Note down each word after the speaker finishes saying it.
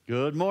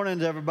Good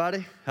morning,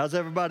 everybody. How's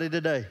everybody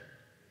today?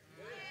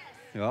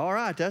 All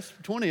right, that's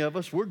 20 of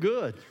us. We're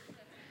good.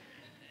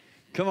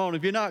 Come on,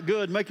 if you're not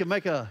good, make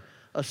a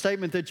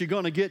statement that you're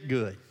going to get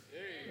good.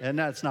 And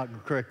that's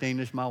not correct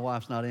English. My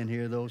wife's not in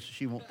here, though, so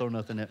she won't throw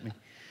nothing at me.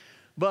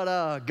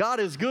 But God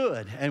is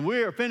good, and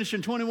we are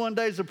finishing 21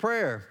 days of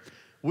prayer.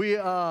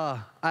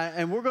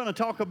 And we're going to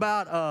talk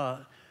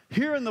about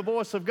hearing the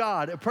voice of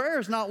God. Prayer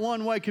is not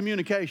one-way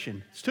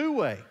communication. It's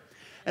two-way.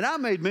 And I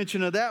made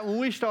mention of that when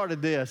we started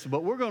this,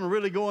 but we're going to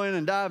really go in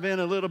and dive in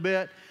a little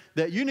bit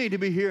that you need to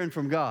be hearing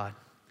from God.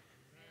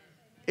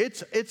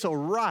 It's a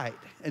right.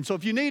 And so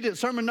if you need it,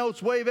 sermon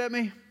notes, wave at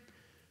me.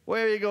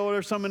 Where you go,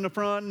 there's some in the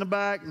front and the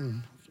back.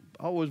 And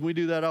we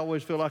do that, I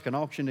always feel like an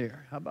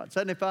auctioneer. How about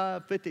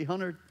 75, 50,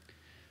 100,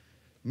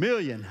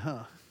 million,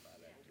 huh?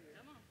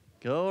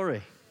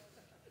 Glory.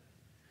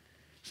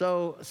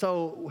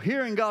 So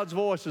hearing God's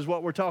voice is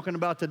what we're talking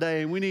about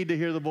today, and we need to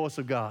hear the voice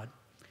of God.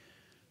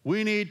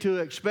 We need to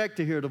expect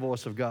to hear the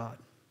voice of God.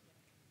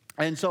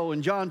 And so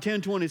in John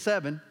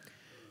 10:27,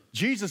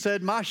 Jesus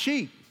said, my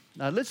sheep.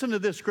 Now listen to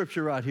this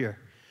scripture right here.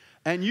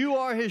 And you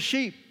are his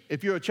sheep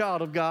if you're a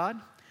child of God.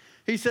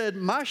 He said,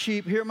 my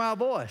sheep hear my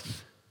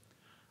voice.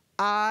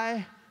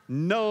 I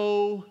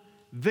know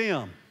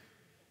them.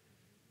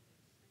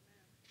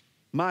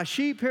 My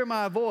sheep hear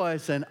my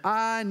voice, and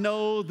I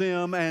know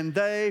them, and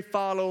they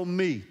follow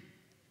me.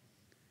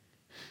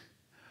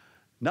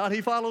 Not he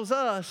follows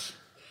us.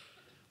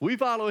 We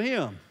follow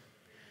him.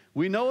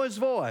 We know his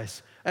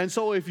voice. And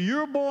so if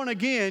you're born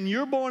again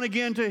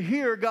to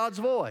hear God's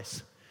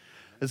voice.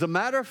 As a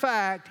matter of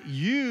fact,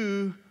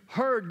 you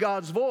heard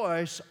God's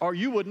voice or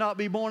you would not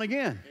be born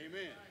again.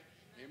 Amen.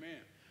 Amen.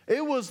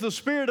 It was the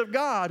Spirit of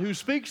God who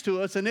speaks to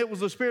us, and it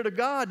was the Spirit of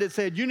God that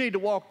said, you need to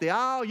walk the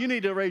aisle, you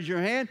need to raise your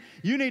hand,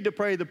 you need to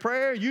pray the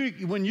prayer.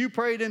 When you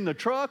prayed in the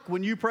truck,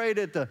 when you prayed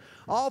at the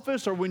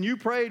office, or when you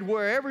prayed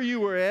wherever you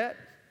were at,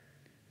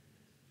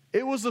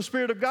 it was the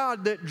Spirit of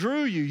God that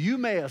drew you. You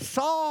may have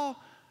saw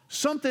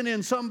something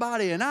in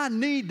somebody, and I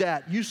need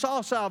that. You saw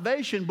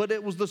salvation, but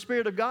it was the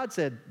Spirit of God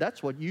said,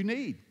 that's what you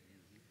need.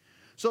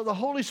 So the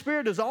Holy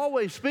Spirit is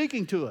always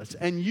speaking to us,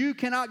 and you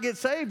cannot get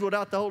saved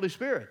without the Holy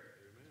Spirit.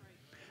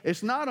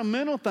 It's not a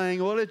mental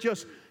thing. Well, it's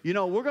just,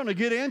 we're going to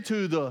get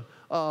into the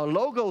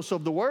logos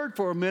of the Word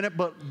for a minute,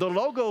 but the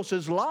logos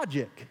is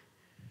logic.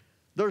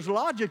 There's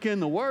logic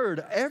in the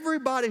Word.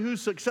 Everybody who's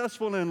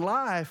successful in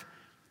life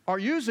are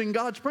using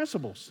God's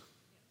principles.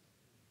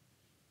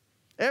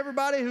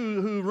 Everybody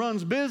who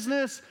runs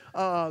business,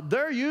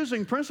 they're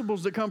using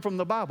principles that come from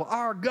the Bible.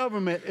 Our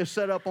government is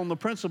set up on the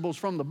principles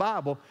from the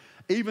Bible,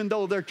 even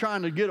though they're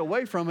trying to get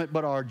away from it.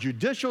 But our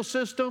judicial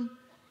system,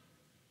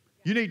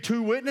 you need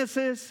 2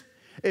 witnesses.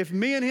 If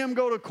me and him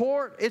go to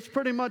court, it's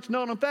pretty much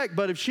null and effect.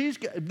 But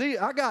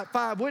if I got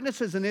 5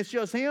 witnesses and it's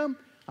just him,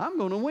 I'm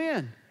going to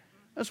win.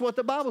 That's what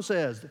the Bible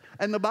says.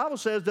 And the Bible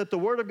says that the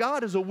Word of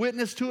God is a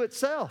witness to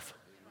itself.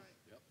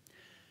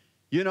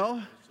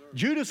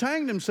 Judas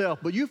hanged himself,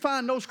 but you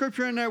find no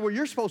scripture in there where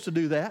you're supposed to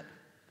do that.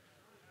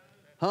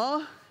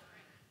 Huh?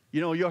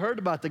 You heard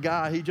about the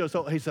guy, he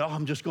said,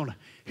 I'm just going to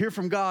hear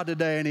from God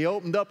today. And he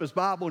opened up his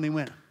Bible and he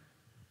went,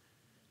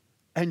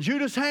 and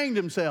Judas hanged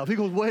himself. He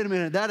goes, wait a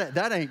minute,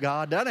 that ain't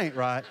God, that ain't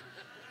right.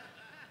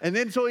 And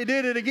then so he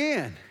did it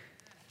again.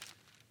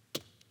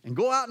 And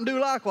go out and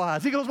do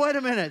likewise. He goes, wait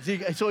a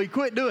minute. So he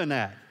quit doing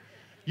that.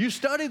 You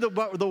study the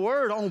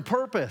Word on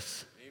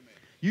purpose.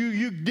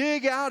 You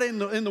dig out in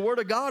the Word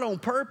of God on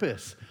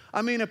purpose.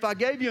 I mean, if I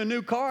gave you a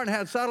new car and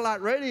had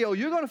satellite radio,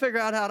 you're going to figure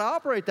out how to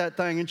operate that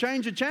thing and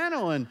change the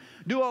channel and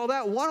do all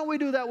that. Why don't we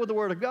do that with the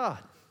Word of God?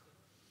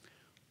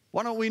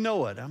 Why don't we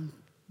know it? I'm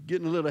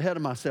getting a little ahead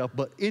of myself.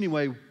 But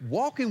anyway,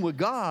 walking with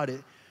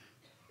God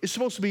is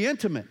supposed to be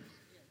intimate.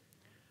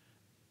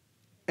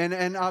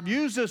 And I've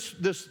used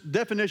this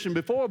definition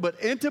before,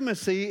 but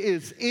intimacy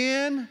is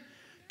in,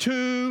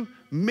 to,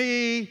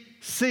 me,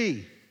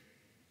 see.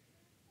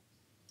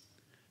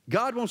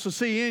 God wants to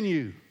see in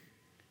you,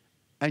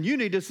 and you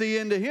need to see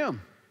into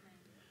him.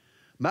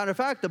 Matter of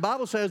fact, the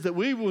Bible says that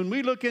when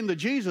we look into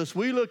Jesus,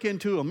 we look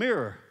into a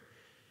mirror.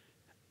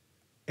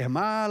 Am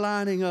I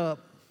lining up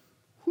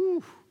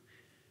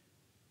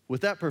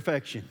with that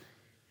perfection?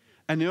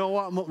 And you know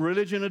what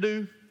religion will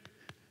do?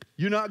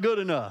 You're not good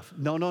enough.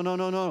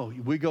 No.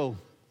 We go,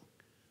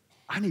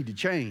 I need to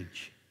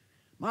change.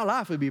 My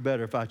life would be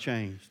better if I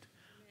changed.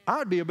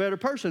 I'd be a better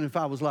person if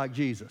I was like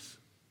Jesus.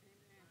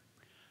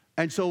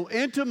 And so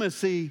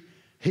intimacy,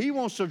 he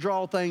wants to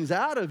draw things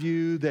out of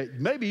you that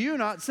maybe you're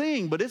not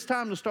seeing, but it's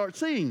time to start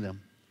seeing them.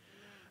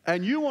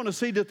 And you want to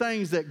see the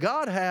things that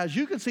God has.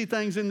 You can see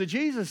things in the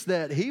Jesus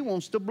that he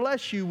wants to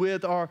bless you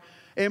with or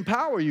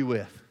empower you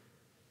with.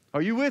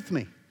 Are you with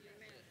me? Amen.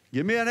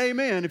 Give me an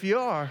amen if you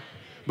are.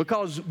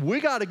 Because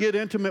we got to get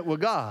intimate with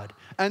God.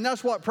 And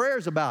that's what prayer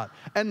is about.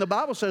 And the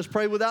Bible says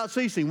pray without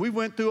ceasing. We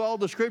went through all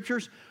the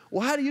scriptures.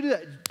 Well, how do you do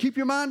that? Keep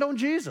your mind on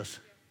Jesus.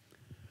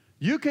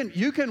 You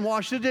can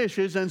wash the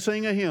dishes and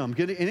sing a hymn.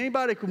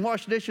 Anybody can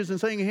wash the dishes and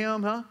sing a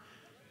hymn, huh?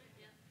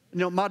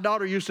 My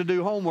daughter used to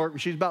do homework when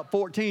she's about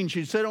 14.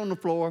 She'd sit on the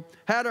floor,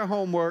 had her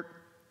homework,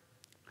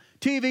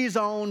 TV's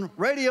on,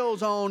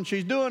 radio's on,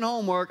 she's doing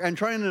homework and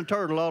training a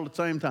turtle all at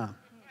the same time.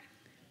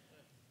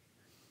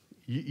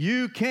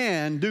 You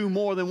can do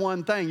more than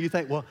one thing. You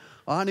think, well,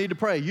 I need to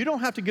pray. You don't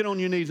have to get on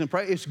your knees and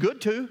pray. It's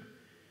good to,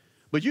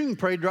 but you can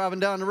pray driving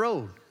down the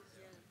road.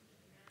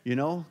 You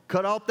know,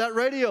 cut off that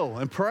radio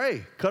and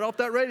pray. Cut off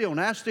that radio and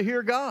ask to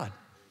hear God.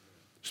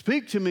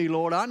 Speak to me,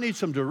 Lord. I need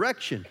some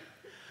direction.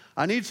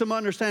 I need some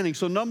understanding.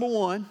 So number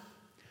one,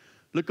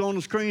 look on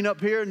the screen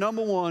up here.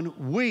 Number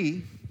one,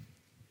 we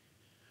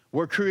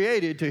were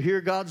created to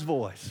hear God's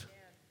voice.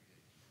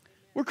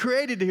 We're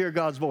created to hear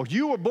God's voice.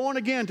 You were born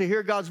again to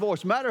hear God's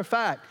voice. Matter of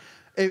fact,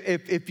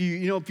 if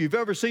you've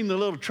ever seen the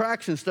little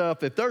tracks and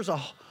stuff, if there's a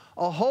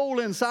hole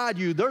inside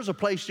you, there's a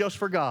place just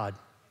for God.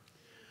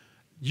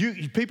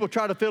 People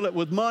try to fill it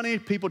with money.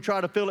 People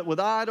try to fill it with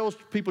idols.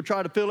 People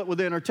try to fill it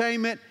with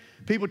entertainment.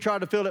 People try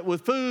to fill it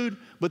with food.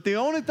 But the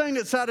only thing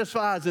that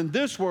satisfies in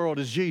this world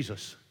is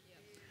Jesus.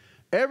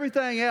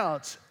 Everything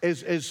else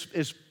is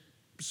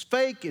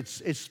fake.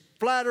 It's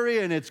flattery,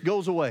 and it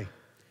goes away.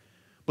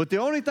 But the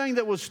only thing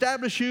that will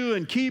establish you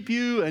and keep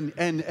you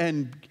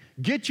and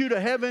get you to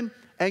heaven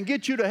and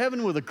get you to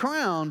heaven with a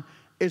crown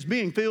is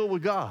being filled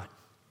with God.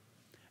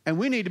 And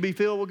we need to be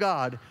filled with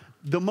God.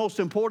 The most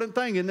important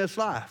thing in this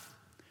life.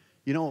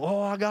 You know,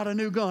 oh, I got a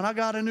new gun. I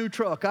got a new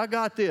truck. I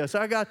got this.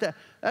 I got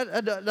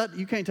that.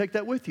 You can't take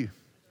that with you.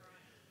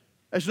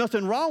 There's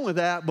nothing wrong with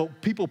that,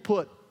 but people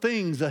put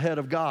things ahead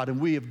of God, and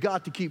we have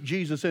got to keep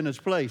Jesus in his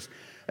place.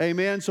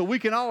 Amen? So we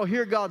can all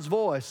hear God's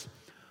voice,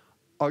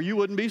 or you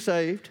wouldn't be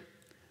saved.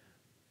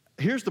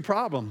 Here's the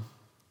problem.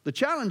 The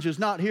challenge is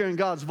not hearing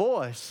God's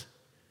voice.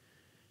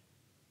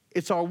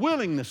 It's our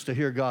willingness to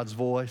hear God's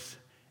voice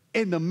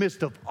in the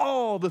midst of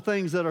all the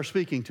things that are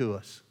speaking to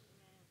us.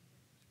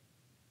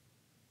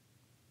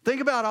 Think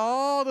about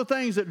all the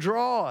things that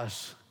draw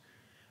us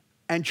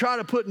and try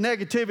to put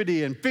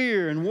negativity and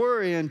fear and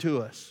worry into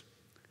us.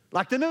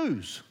 Like the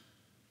news.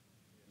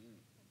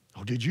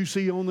 Oh, did you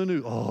see on the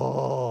news?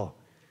 Oh,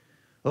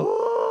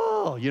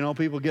 you know,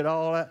 people get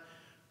all that.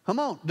 Come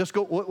on, just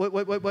go,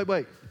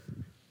 wait.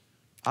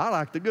 I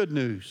like the good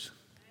news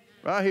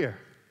right here.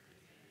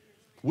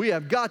 We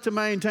have got to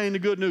maintain the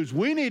good news.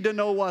 We need to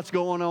know what's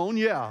going on,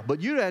 yeah.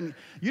 But you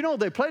know,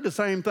 they play the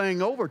same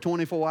thing over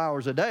 24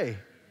 hours a day.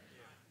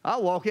 I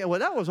walk in,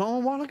 well, that was on a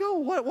while ago.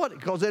 What?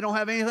 Because they don't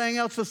have anything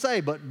else to say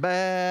but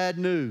bad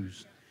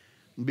news.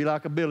 Be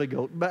like a billy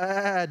goat,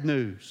 bad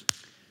news.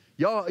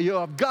 Y'all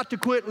have got to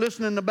quit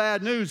listening to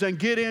bad news and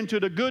get into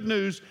the good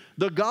news,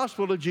 the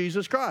gospel of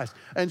Jesus Christ.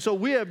 And so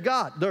we have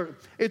got,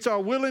 it's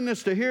our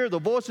willingness to hear the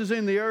voices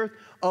in the earth,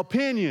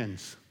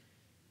 opinions,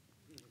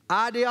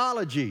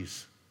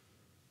 ideologies.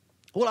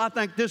 Well, I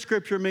think this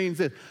scripture means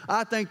this.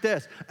 I think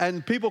this.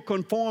 And people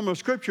conform a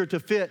scripture to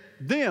fit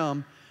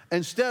them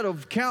instead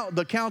of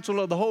the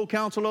counsel of the whole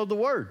counsel of the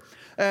word.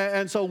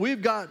 And so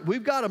we've got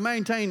to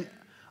maintain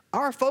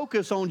our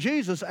focus on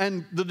Jesus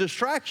and the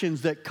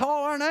distractions that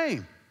call our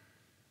name.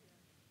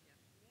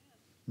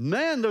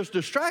 Man, there's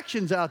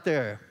distractions out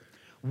there.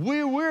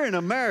 We're in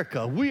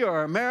America. We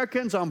are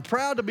Americans. I'm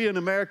proud to be an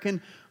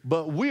American,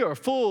 but we are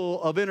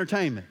full of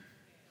entertainment.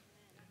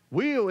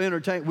 We'll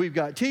entertain. We've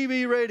got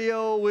TV,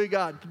 radio, we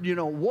got,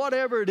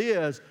 whatever it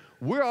is.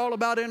 We're all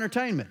about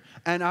entertainment.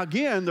 And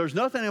again, there's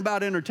nothing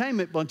about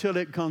entertainment until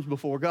it comes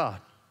before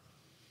God.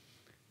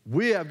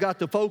 We have got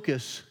to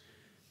focus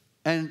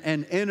and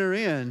enter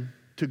in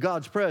to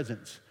God's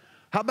presence.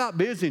 How about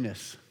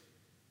busyness?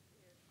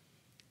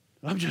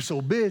 I'm just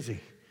so busy.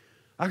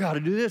 I got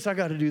to do this, I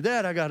got to do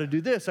that, I got to do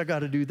this, I got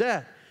to do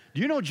that. Do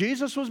you know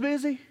Jesus was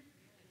busy?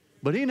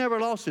 But he never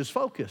lost his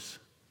focus.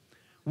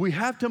 We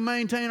have to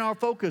maintain our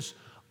focus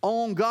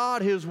on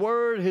God, his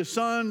word, his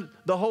son,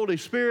 the Holy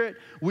Spirit.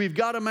 We've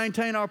got to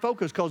maintain our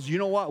focus because you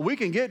know what? We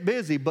can get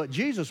busy, but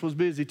Jesus was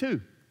busy too.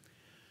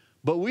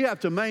 But we have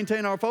to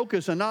maintain our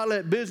focus and not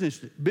let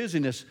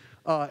busyness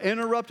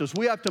interrupt us.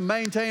 We have to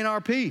maintain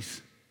our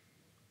peace.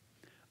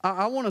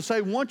 I want to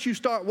say once you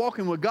start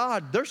walking with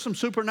God, there's some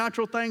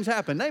supernatural things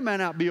happen. They may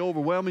not be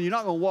overwhelming. You're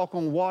not going to walk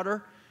on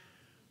water.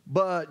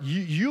 But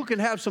you can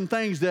have some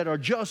things that are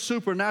just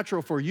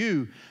supernatural for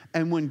you.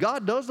 And when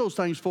God does those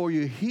things for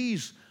you,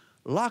 he's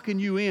locking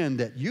you in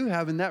that you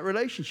having that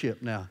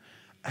relationship now.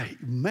 Hey,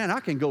 man, I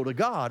can go to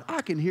God.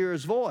 I can hear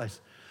his voice.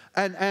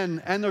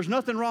 And there's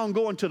nothing wrong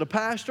going to the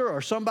pastor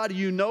or somebody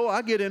you know.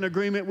 I get in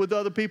agreement with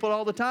other people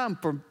all the time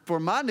for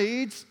my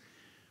needs.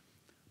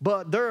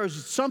 But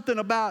there's something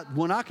about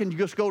when I can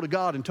just go to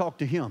God and talk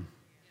to him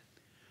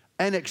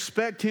and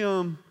expect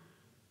him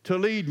to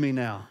lead me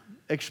now.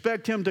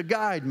 Expect him to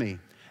guide me.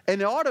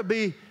 And it ought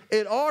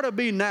to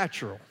be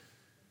natural.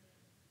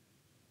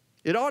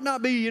 It ought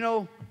not be,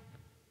 the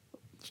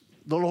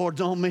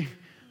Lord's on me.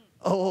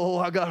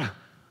 Oh,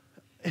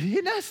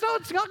 it's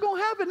not going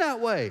to happen that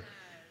way.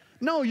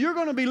 No, you're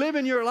going to be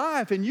living your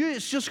life, and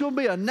it's just going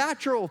to be a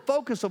natural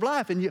focus of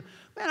life. And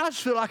I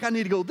just feel like I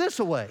need to go this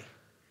way.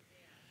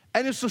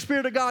 And it's the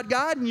Spirit of God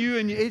guiding you,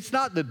 and it's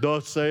not the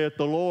thus saith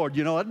the Lord.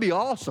 That'd be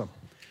awesome.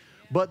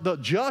 But the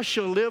just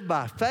shall live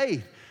by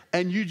faith.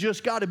 And you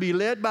just got to be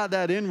led by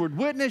that inward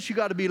witness. You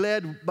got to be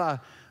led by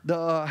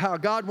how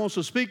God wants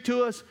to speak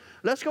to us.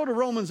 Let's go to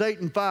Romans 8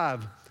 and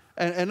 5.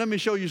 And let me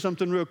show you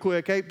something real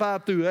quick.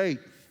 5 through 8.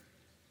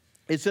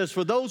 It says,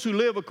 for those who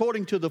live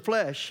according to the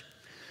flesh,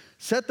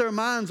 set their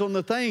minds on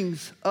the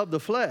things of the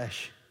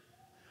flesh.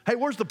 Hey,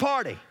 where's the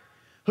party?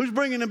 Who's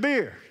bringing the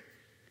beer?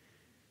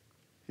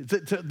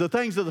 The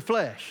things of the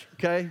flesh,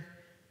 okay?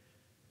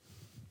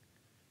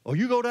 Oh,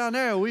 you go down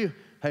there,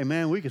 hey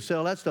man, we could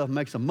sell that stuff and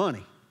make some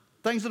money.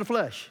 Things of the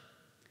flesh.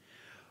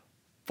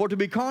 For to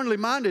be carnally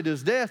minded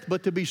is death,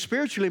 but to be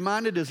spiritually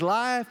minded is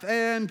life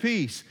and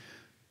peace.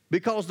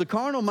 Because the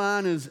carnal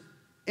mind is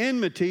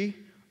enmity,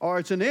 or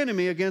it's an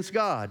enemy against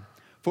God.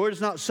 For it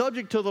is not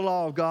subject to the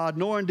law of God,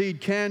 nor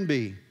indeed can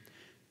be.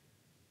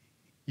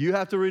 You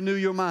have to renew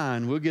your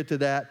mind. We'll get to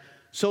that.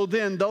 So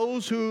then,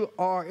 those who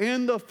are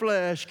in the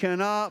flesh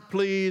cannot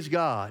please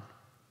God.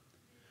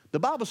 The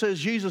Bible says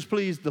Jesus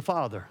pleased the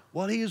Father.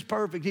 Well, He is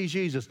perfect. He's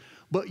Jesus.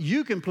 But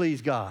you can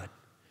please God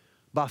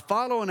by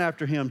following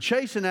after Him,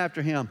 chasing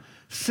after Him,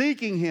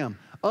 seeking Him,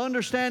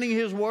 understanding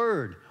His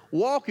Word,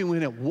 walking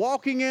with Him.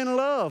 Walking in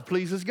love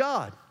pleases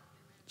God.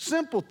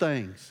 Simple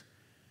things.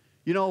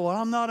 You know, well,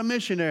 I'm not a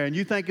missionary, and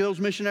you think those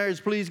missionaries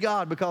please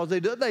God because they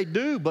do. They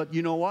do, but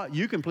you know what?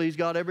 You can please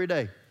God every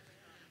day.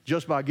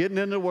 Just by getting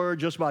in the Word,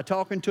 just by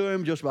talking to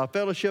Him, just by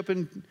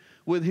fellowshipping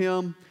with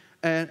Him.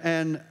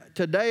 And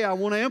today I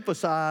want to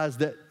emphasize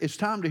that it's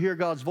time to hear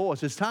God's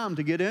voice. It's time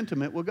to get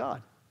intimate with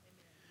God.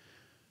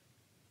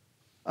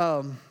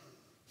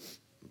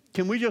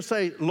 Can we just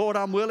say, Lord,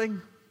 I'm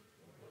willing?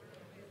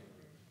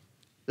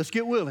 Let's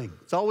get willing.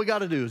 That's all we got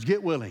to do is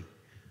get willing.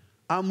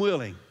 I'm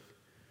willing.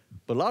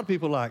 But a lot of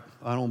people are like,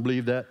 I don't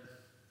believe that.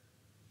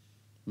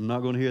 I'm not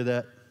going to hear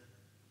that.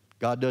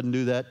 God doesn't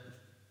do that.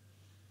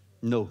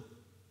 No.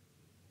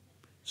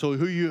 So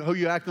who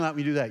you acting like when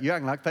you do that? You're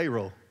acting like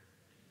Pharaoh.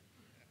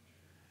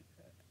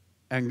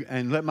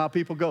 And let my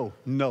people go.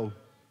 No.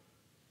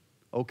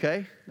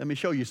 Okay, let me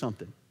show you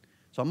something.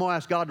 So I'm going to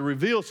ask God to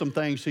reveal some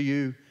things to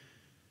you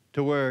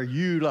to where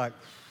you like,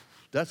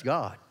 that's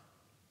God.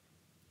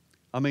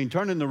 I mean,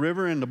 turning the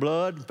river into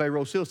blood,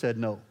 Pharaoh still said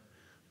no.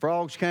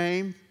 Frogs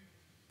came,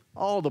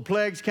 all the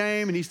plagues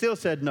came, and he still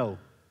said no.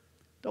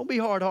 Don't be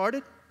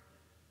hard-hearted.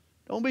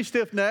 Don't be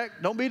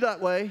stiff-necked. Don't be that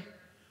way.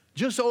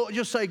 Just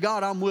say,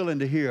 God, I'm willing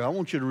to hear. I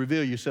want you to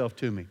reveal yourself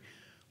to me.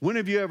 When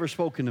have you ever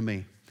spoken to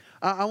me?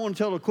 I want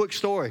to tell a quick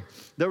story.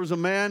 There was a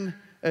man,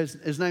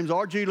 his name's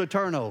R.G.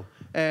 Letourneau,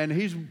 and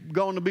he's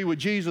going to be with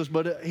Jesus,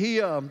 but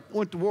he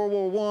went to World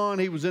War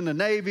I. He was in the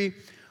Navy,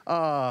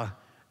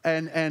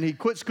 and he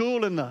quit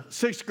school in the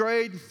 6th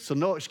grade, so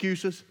no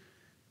excuses.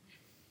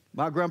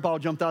 My grandpa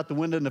jumped out the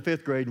window in the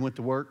 5th grade and went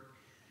to work,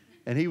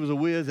 and he was a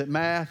whiz at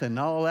math and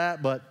all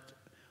that, but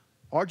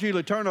R.G.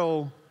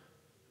 Letourneau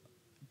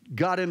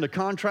got into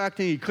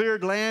contracting. He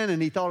cleared land,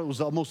 and he thought it was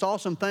the most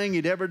awesome thing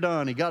he'd ever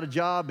done. He got a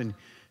job, and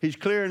he's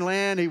clearing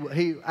land.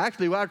 He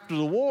actually, after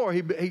the war,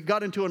 he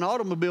got into an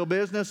automobile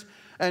business,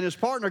 and his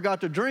partner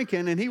got to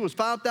drinking, and he was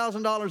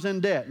 $5,000 in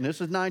debt. And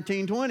this is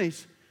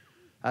 1920s.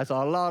 That's a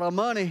lot of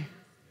money.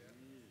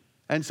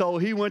 And so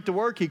he went to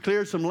work. He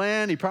cleared some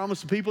land. He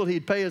promised the people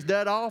he'd pay his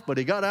debt off, but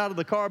he got out of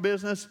the car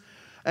business.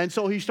 And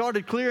so he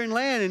started clearing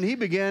land, and he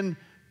began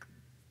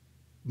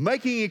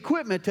making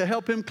equipment to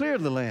help him clear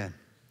the land.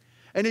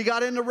 And he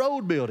got into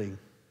road building.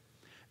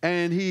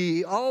 And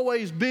he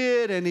always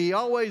bid, and he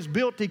always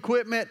built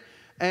equipment,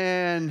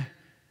 and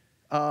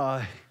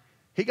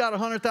he got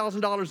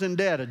 $100,000 in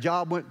debt. A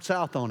job went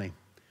south on him.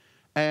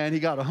 And he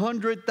got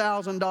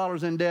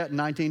 $100,000 in debt in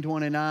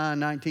 1929,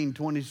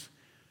 1920s.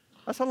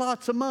 That's a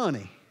lots of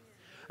money.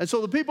 And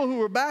so the people who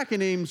were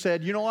backing him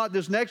said, you know what,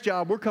 this next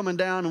job, we're coming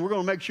down, and we're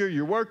going to make sure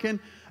you're working,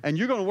 and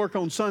you're going to work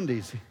on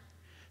Sundays.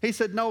 He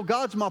said, no,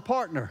 God's my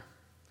partner.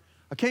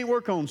 I can't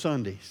work on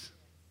Sundays.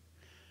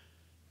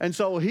 And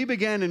so he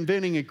began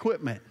inventing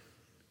equipment.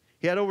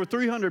 He had over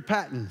 300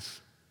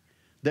 patents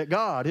that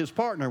God, his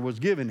partner, was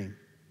giving him.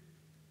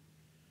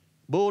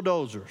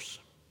 Bulldozers.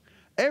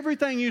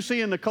 Everything you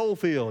see in the coal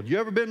field. You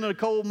ever been in a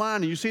coal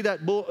mine and you see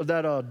that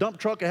dump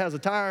truck that has a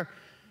tire?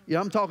 Yeah,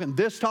 I'm talking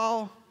this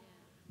tall.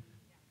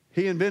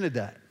 He invented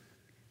that.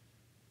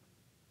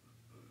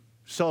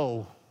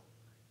 So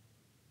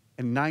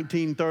in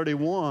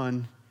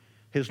 1931,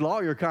 his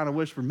lawyer kind of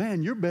whispered,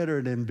 man, you're better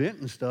at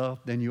inventing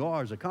stuff than you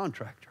are as a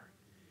contractor.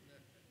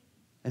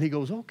 And he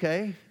goes,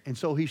 okay. And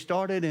so he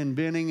started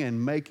inventing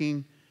and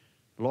making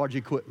large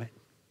equipment.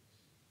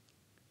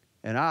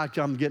 And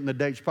I'm getting the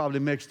dates probably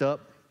mixed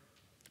up.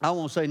 I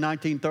won't say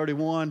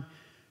 1931,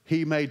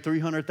 he made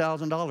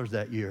 $300,000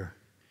 that year.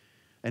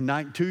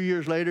 And 2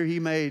 years later, he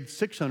made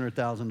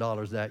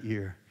 $600,000 that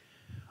year.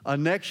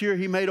 Next year,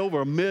 he made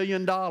over $1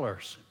 million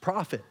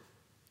profit.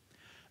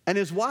 And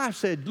his wife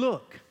said,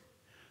 look,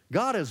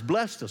 God has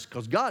blessed us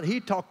because he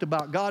talked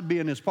about God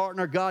being his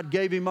partner. God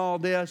gave him all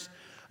this.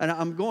 And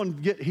I'm going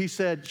to get,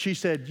 she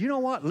said, you know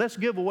what? Let's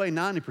give away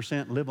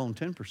 90% and live on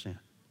 10%.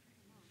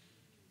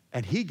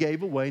 And he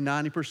gave away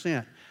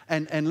 90%.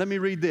 And let me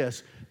read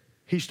this.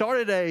 he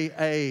started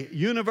a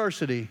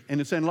university,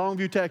 and it's in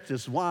Longview,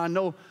 Texas. Why I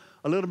know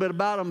a little bit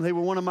about them, they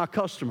were one of my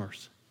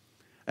customers.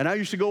 And I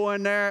used to go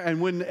in there,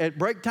 and when at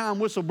break time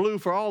whistle blew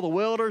for all the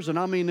welders, and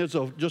I mean there's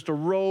just a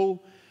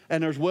row,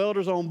 and there's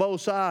welders on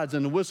both sides,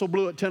 and the whistle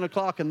blew at 10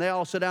 o'clock, and they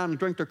all sit down and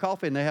drink their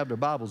coffee, and they have their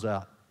Bibles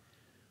out.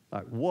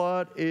 Like,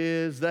 what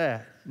is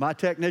that? My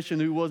technician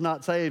who was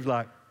not saved,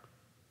 like,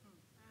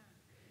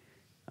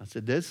 I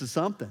said, this is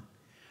something.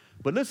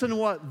 But listen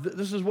to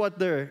this is what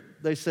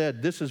they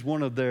said. This is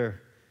one of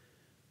their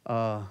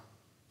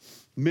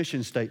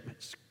mission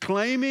statements.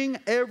 Claiming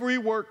every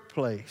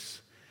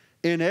workplace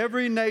in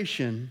every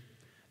nation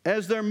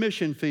as their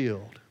mission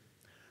field,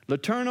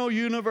 LeTourneau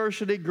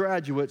University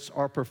graduates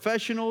are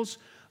professionals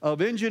of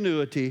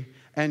ingenuity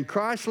and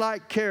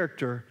Christ-like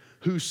character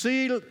who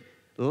see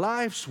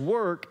life's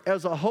work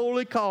as a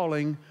holy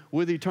calling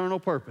with eternal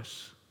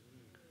purpose.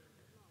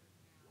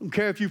 I don't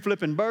care if you're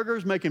flipping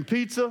burgers, making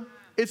pizza,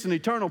 it's an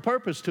eternal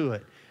purpose to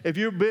it. If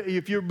you're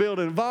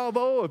building a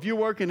Volvo, if you're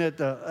working at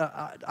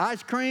the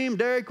ice cream,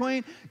 Dairy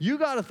Queen, you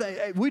got to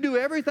think, we do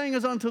everything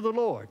as unto the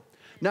Lord.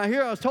 Now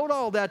here, I was told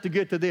all that to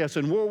get to this.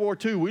 In World War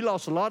II, we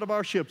lost a lot of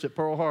our ships at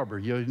Pearl Harbor.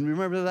 You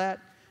remember that?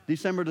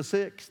 December the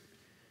 6th?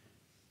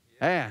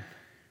 And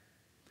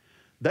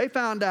they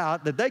found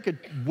out that they could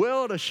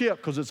weld a ship,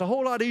 because it's a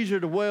whole lot easier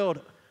to weld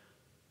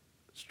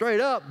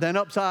straight up than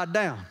upside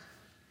down.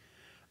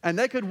 And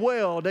they could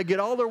weld, they get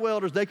all their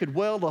welders, they could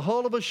weld the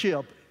hull of a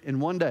ship in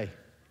one day.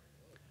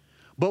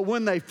 But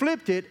when they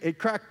flipped it, it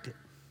cracked it.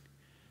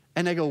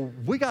 And they go,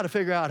 we got to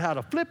figure out how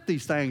to flip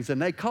these things.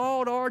 And they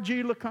called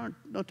R.G.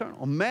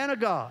 LeTourneau, a man of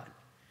God.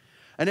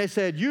 And they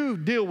said, you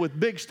deal with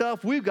big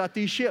stuff. We've got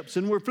these ships,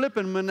 and we're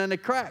flipping them, and then they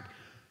crack.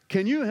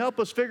 Can you help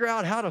us figure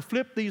out how to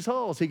flip these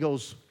hulls? He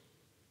goes,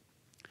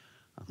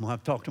 I'm going to have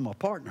to talk to my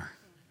partner.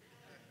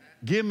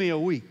 Give me a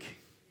week.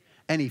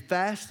 And he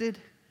fasted,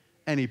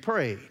 and he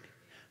prayed.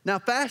 Now,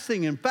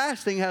 fasting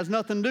has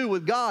nothing to do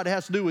with God. It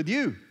has to do with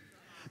you.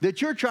 That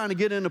you're trying to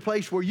get in a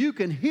place where you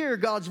can hear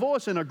God's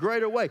voice in a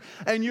greater way.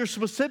 And you're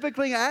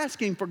specifically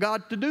asking for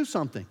God to do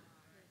something.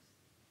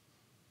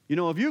 You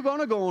know, if you're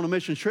going to go on a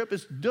mission trip,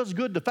 it's just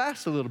good to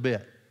fast a little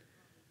bit.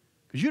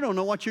 Because you don't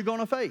know what you're going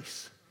to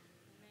face.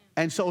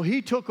 And so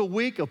he took a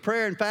week of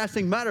prayer and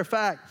fasting. Matter of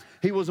fact,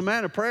 he was a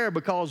man of prayer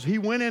because he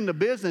went into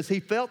business. He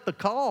felt the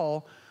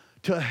call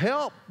to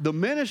help the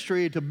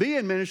ministry, to be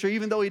in ministry,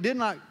 even though he did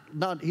not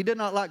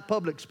like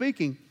public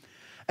speaking.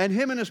 And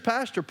him and his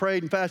pastor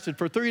prayed and fasted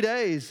for 3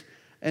 days.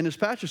 And his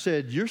pastor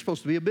said, you're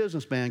supposed to be a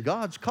businessman.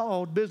 God's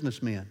called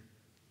businessmen.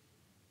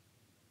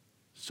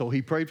 So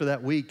he prayed for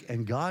that week,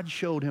 and God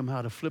showed him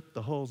how to flip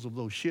the hulls of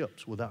those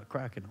ships without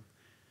cracking them.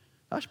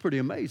 That's pretty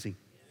amazing.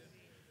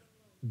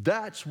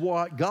 That's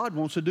what God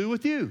wants to do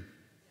with you.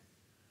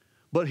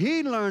 But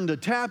he learned to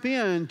tap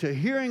into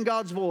hearing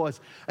God's voice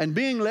and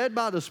being led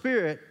by the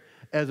Spirit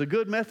as a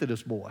good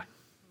Methodist boy.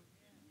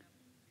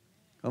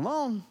 Come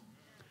on.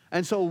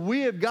 And so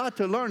we have got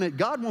to learn it.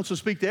 God wants to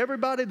speak to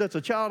everybody that's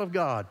a child of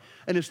God.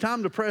 And it's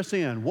time to press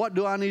in. What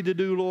do I need to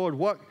do, Lord?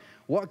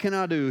 What can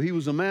I do? He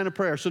was a man of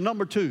prayer. So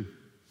number 2,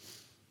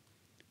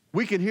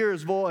 we can hear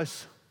his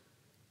voice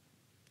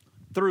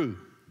through.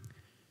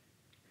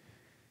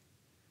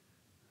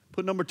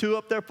 Put number 2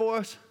 up there for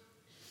us.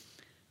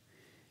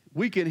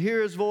 We can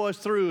hear his voice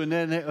through, and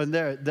then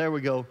there we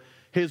go.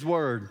 His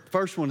word.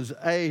 First one is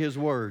A, his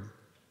word.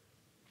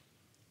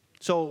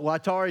 So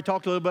Watari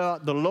talked a little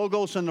about the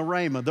logos and the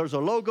rhema. There's a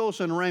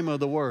logos and rhema of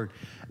the word.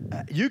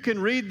 You can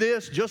read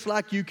this just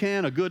like you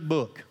can a good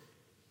book.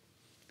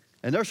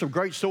 And there's some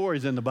great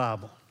stories in the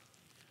Bible.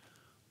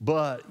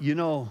 But, you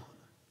know,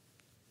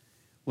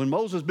 when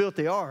Moses built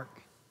the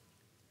ark,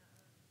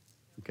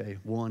 okay,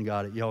 one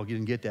got it. Y'all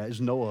didn't get that.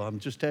 It's Noah. I'm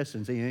just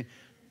testing. See,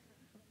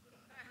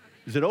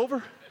 is it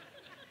over?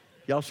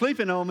 Y'all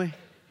sleeping on me.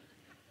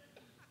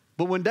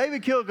 But when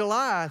David killed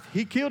Goliath,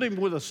 he killed him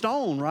with a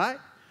stone, right?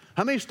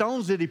 How many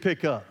stones did he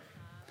pick up?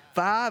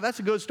 5. That's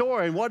a good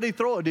story. And what did he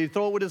throw it? Did he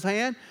throw it with his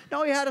hand?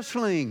 No, he had a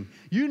sling.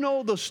 You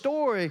know the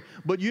story,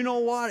 but you know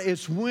what?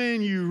 It's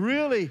when you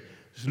really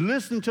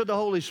listen to the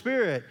Holy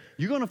Spirit,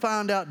 you're going to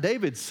find out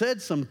David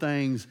said some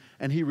things,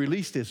 and he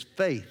released his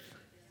faith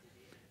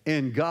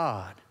in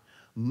God.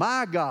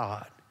 My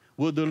God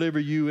will deliver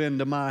you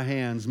into my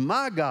hands.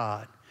 My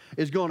God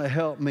is going to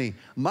help me.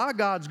 My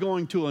God's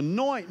going to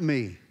anoint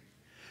me.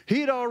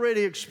 He'd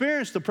already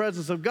experienced the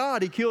presence of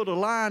God. He killed a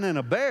lion and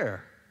a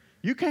bear.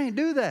 You can't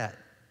do that.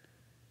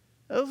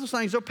 Those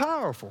things are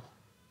powerful.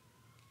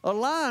 A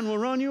lion will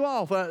run you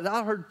off.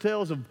 I heard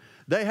tales of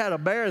they had a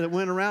bear that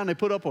went around, they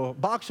put up a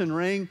boxing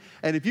ring,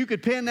 and if you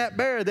could pin that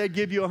bear, they'd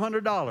give you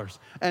 $100.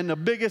 And the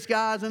biggest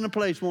guys in the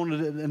place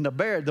wanted it, and the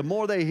bear, the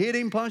more they hit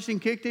him, punched him,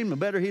 kicked him, the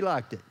better he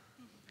liked it.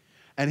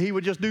 And he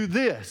would just do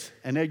this,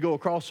 and they'd go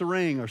across the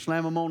ring or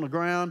slam him on the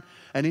ground,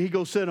 and he'd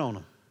go sit on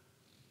them.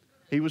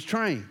 He was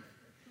trained.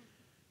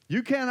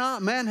 You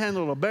cannot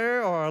manhandle a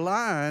bear or a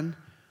lion,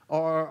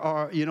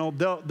 or you know,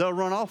 they'll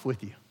run off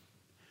with you.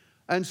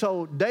 And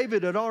so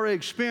David had already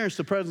experienced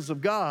the presence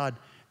of God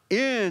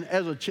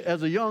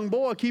as a young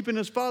boy keeping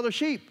his father's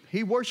sheep.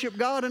 He worshiped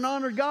God and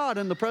honored God,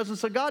 and the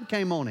presence of God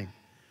came on him.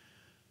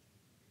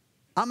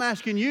 I'm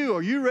asking you,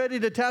 are you ready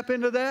to tap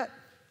into that?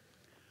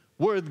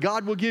 Where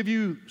God will give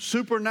you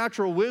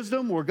supernatural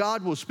wisdom, where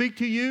God will speak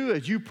to you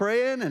as you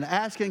praying and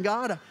asking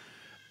God,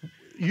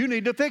 you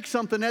need to fix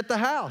something at the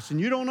house, and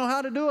you don't know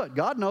how to do it.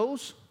 God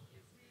knows.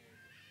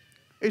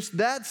 It's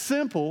that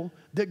simple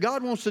that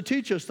God wants to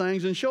teach us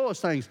things and show us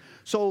things.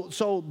 So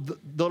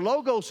the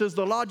Logos is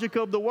the logic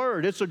of the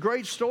Word. It's a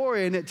great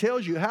story, and it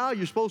tells you how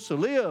you're supposed to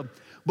live.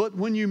 But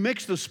when you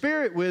mix the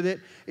Spirit with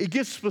it, it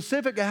gets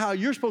specific to how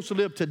you're supposed to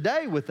live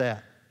today with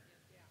that.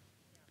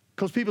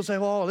 Because people say,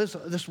 well,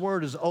 this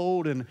word is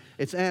old and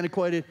it's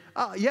antiquated.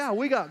 Yeah,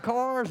 we got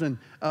cars, and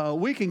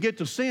we can get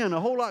to sin a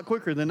whole lot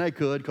quicker than they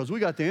could because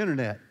we got the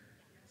internet.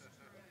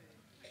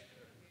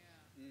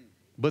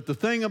 But the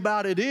thing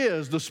about it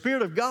is, the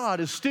Spirit of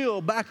God is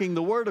still backing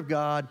the Word of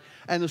God,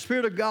 and the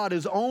Spirit of God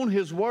is on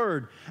His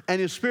Word,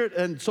 and His Spirit.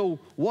 And so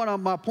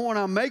my point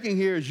I'm making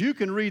here is you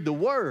can read the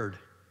Word,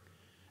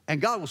 and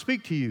God will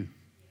speak to you.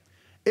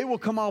 It will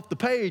come off the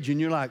page,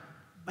 and you're like,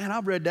 man,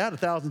 I've read that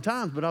 1,000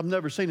 times, but I've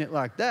never seen it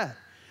like that.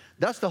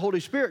 That's the Holy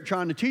Spirit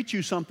trying to teach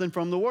you something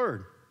from the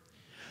Word.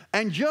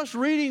 And just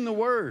reading the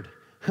Word,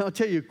 I'll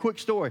tell you a quick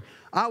story.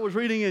 I was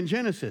reading in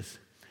Genesis,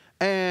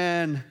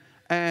 and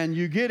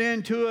you get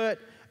into it,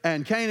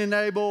 and Cain and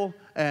Abel,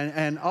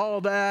 and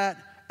all that,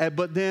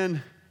 but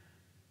then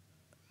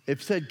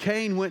it said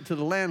Cain went to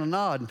the land of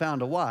Nod and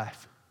found a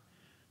wife.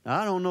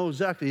 Now,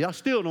 I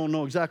still don't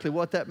know exactly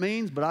what that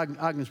means, but I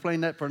can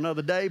explain that for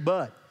another day.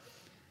 But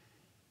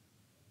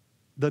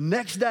the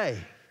next day,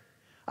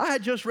 I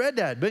had just read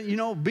that, but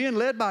being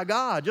led by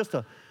God,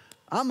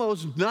 I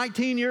was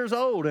 19 years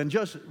old and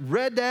just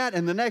read that,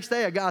 and the next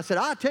day a guy said,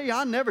 I tell you,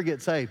 I'll never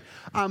get saved.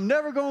 I'm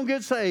never going to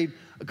get saved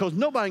because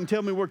nobody can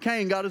tell me where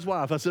Cain got his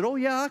wife. I said, oh,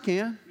 yeah, I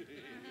can.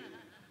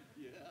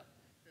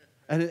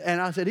 And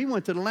I said, he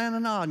went to the land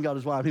of Nod and got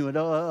his wife. He went,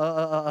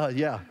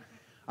 yeah.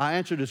 I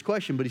answered his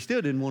question, but he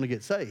still didn't want to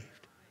get saved.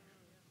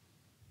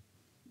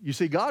 You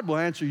see, God will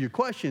answer your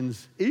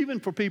questions even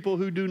for people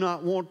who do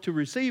not want to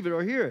receive it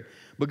or hear it.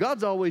 But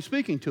God's always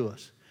speaking to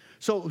us.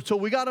 So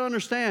we got to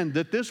understand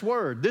that this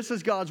Word, this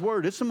is God's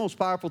Word. It's the most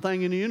powerful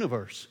thing in the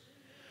universe.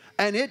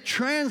 And it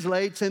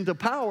translates into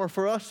power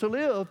for us to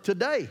live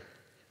today.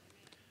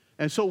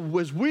 And so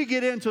as we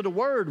get into the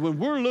Word, when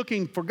we're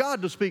looking for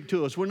God to speak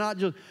to us, we're not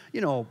just,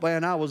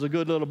 man, I was a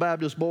good little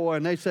Baptist boy,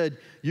 and they said,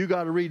 you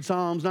got to read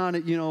Psalms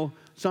 90,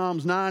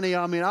 Psalms 90.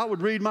 I mean, I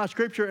would read my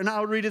scripture, and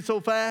I would read it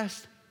so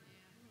fast.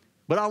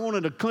 But I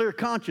wanted a clear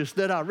conscience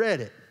that I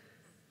read it.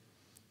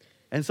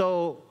 And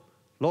so,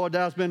 Lord,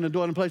 thou's been in the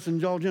dwelling place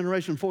in all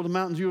generation before the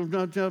mountains you have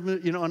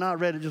done, and I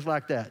read it just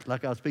like that,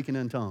 like I was speaking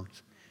in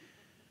tongues.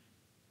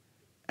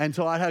 And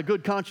so I had a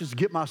good conscience to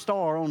get my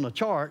star on the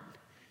chart.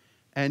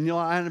 And,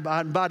 I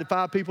invited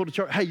 5 people to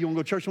church. Hey, you want to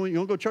go to church with me? You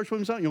want to go to church with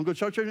me, son? You want to go to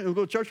church with me? You want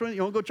to go to church with me?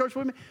 You want to go to church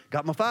with me?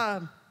 Got my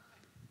 5.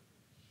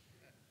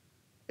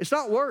 It's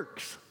not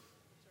works.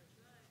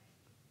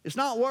 It's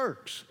not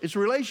works. It's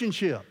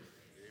relationship.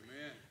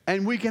 Amen.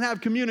 And we can have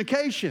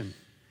communication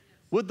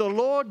with the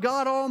Lord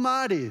God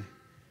Almighty,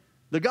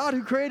 the God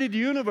who created the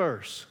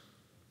universe.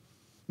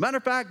 Matter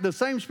of fact, the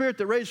same Spirit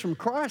that raised from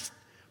Christ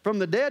from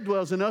the dead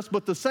dwells in us,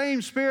 but the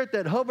same Spirit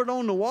that hovered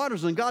on the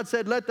waters and God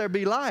said, let there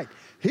be light,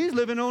 He's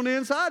living on the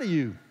inside of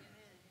you.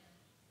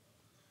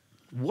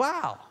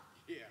 Wow.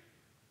 Yeah.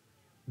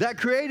 That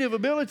creative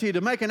ability to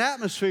make an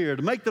atmosphere,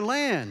 to make the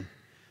land,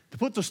 to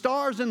put the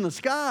stars in the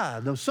sky,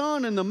 the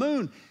sun and the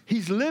moon,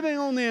 He's living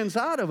on the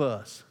inside of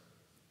us.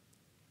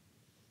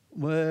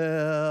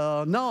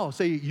 Well, no,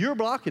 see, you're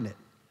blocking it.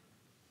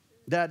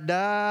 That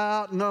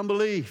doubt and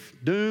unbelief,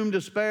 doom,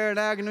 despair, and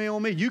agony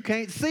on me, you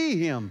can't see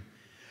Him.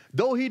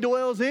 Though He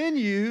dwells in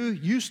you,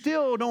 you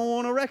still don't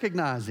want to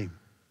recognize Him.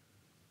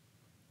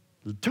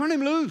 Turn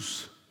Him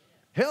loose.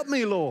 Help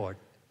me, Lord.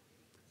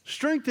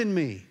 Strengthen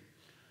me.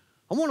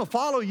 I want to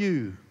follow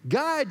You.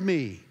 Guide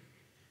me.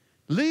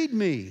 Lead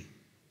me.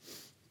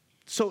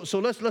 So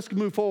let's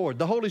move forward.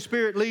 The Holy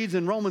Spirit leads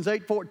in Romans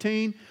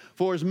 8:14.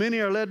 For as many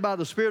are led by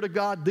the Spirit of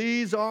God,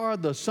 these are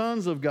the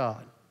sons of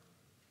God.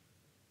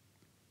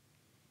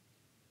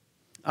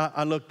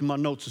 I looked in my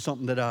notes at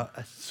something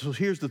so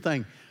here's the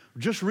thing.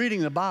 Just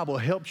reading the Bible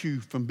helps you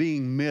from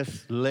being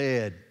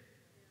misled.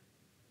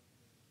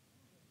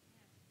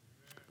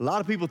 A lot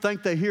of people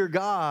think they hear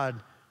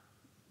God,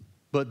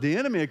 but the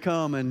enemy will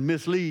come and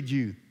mislead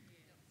you.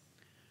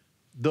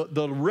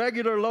 The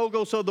regular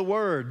logos of the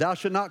Word, thou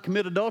shalt not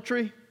commit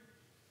adultery,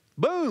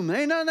 boom,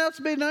 ain't nothing else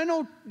to be,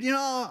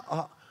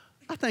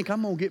 I think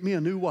I'm going to get me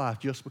a new wife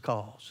just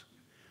because.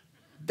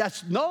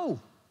 There's no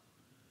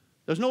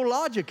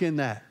logic in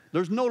that.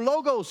 There's no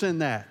logos in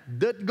that.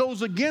 That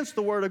goes against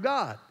the Word of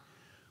God.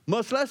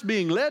 Much less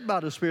being led by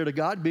the Spirit of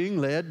God, being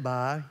led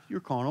by your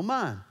carnal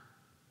mind.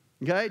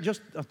 Okay?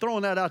 Just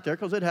throwing that out there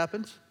because it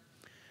happens.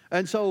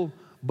 And so,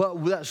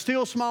 but that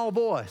still small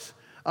voice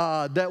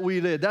that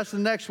we led, that's the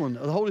next one.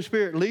 The Holy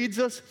Spirit leads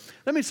us.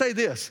 Let me say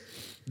this.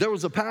 There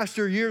was a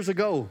pastor years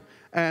ago,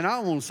 and I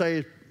want to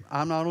say,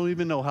 I don't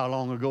even know how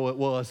long ago it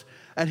was.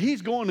 And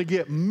he's going to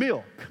get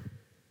milk.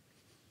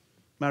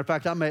 Matter of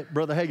fact, I met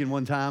Brother Hagin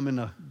one time in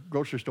the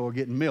grocery store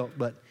getting milk.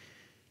 But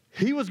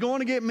he was going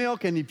to get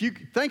milk. And if you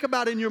think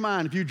about it in your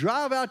mind, if you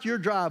drive out your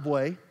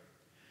driveway,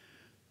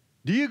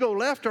 do you go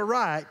left or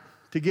right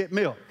to get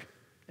milk?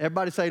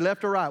 Everybody say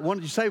left or right.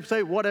 One, you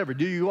say whatever.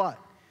 Do you what?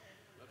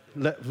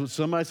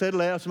 Somebody said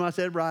left, somebody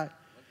said right.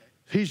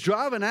 He's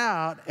driving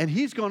out, and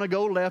he's going to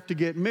go left to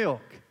get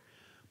milk.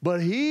 But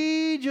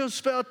he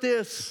just felt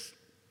this,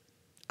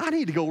 I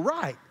need to go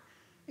right.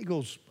 He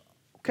goes,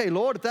 okay,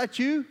 Lord, if that's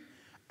you,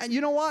 and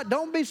you know what?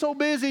 Don't be so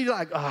busy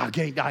like, oh, I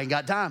ain't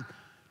got time.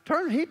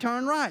 He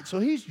turned right. So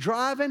he's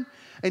driving,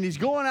 and he's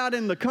going out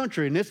in the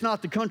country, and it's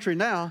not the country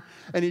now,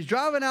 and he's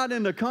driving out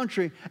in the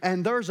country,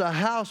 and there's a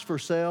house for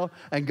sale,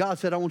 and God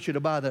said, I want you to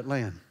buy that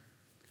land.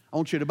 I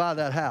want you to buy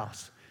that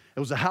house. It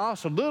was a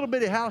house, a little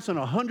bitty house in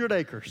 100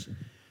 acres.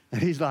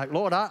 And he's like,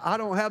 Lord, I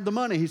don't have the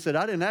money. He said,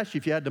 I didn't ask you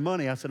if you had the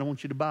money. I said, I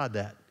want you to buy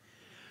that.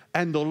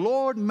 And the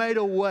Lord made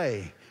a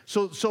way.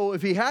 So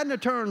if he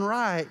hadn't turned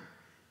right,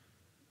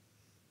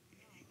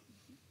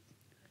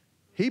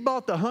 he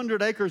bought the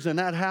 100 acres in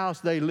that house.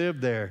 They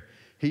lived there.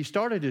 He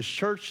started his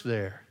church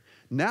there.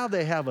 Now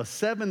they have a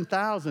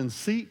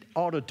 7,000-seat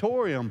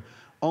auditorium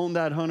on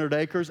that 100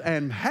 acres,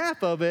 and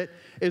half of it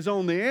is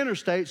on the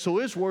interstate, so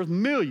it's worth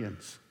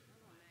millions.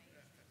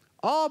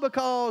 All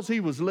because he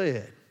was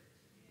led.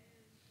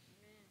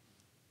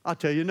 I'll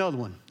tell you another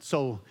one.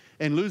 So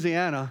in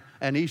Louisiana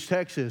and East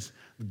Texas,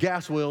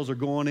 gas wells are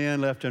going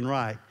in left and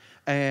right.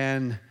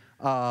 And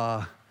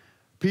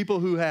people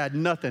who had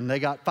nothing, they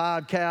got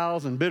 5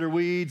 cows and bitter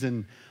weeds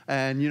and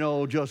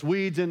just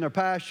weeds in their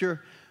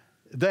pasture.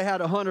 They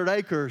had 100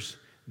 acres.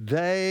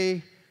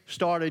 They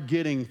started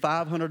getting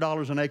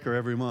 $500 an acre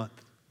every month.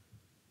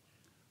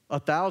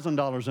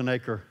 $1,000 an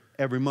acre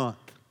every month.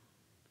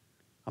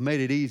 I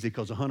made it easy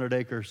because 100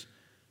 acres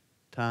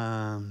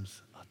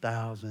times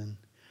 1,000.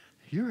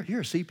 You're a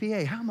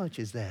CPA. How much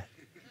is that?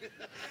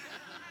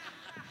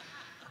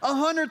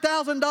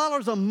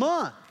 $100,000 a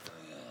month.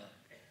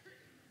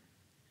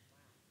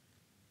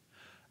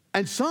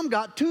 And some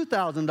got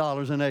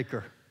 $2,000 an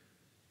acre.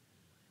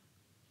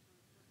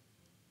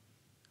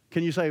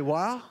 Can you say,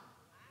 wow?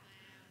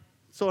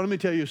 So let me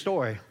tell you a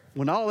story.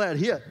 When all that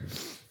hit,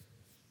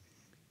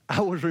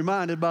 I was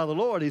reminded by the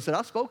Lord. He said,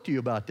 I spoke to you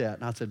about that.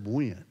 And I said,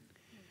 when?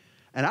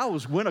 And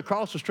went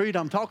across the street.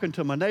 I'm talking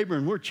to my neighbor,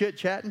 and we're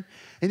chit-chatting.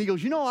 And he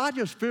goes, I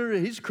just feel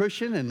he's a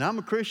Christian, and I'm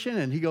a Christian.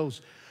 And he goes,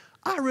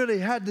 I really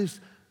had this,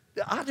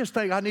 I just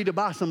think I need to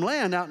buy some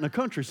land out in the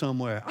country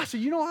somewhere. I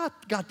said, I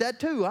got that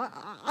too.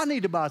 I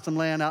need to buy some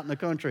land out in the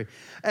country.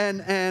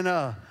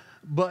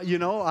 But,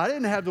 I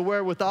didn't have the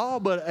wherewithal,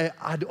 but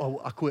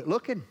I quit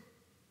looking.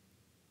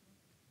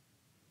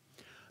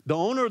 The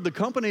owner of the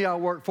company I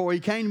work for, he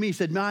came to me, he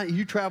said, man,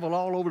 you travel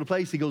all over the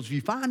place. He goes, if you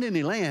find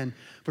any land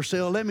for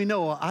sale, let me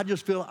know. I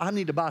just feel I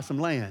need to buy some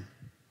land.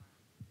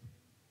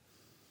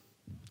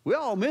 We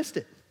all missed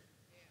it.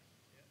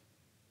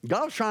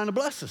 God was trying to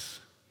bless us.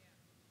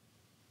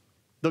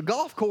 The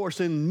golf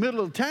course in the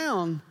middle of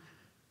town,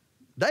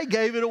 they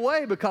gave it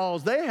away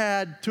because they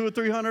had 200 or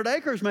 300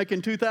 acres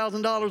making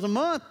 $2,000 a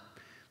month.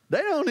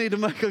 They don't need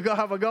to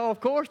have a golf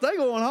course. They're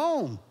going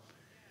home.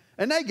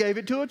 And they gave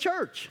it to a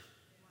church.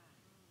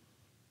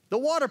 The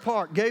water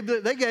park, they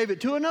gave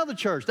it to another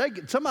church.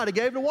 Somebody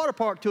gave the water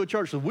park to a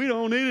church. Said, we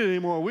don't need it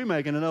anymore. We're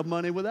making enough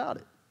money without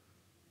it.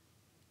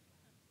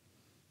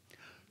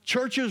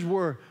 Churches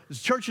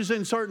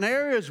in certain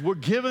areas were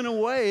giving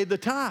away the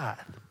tithe.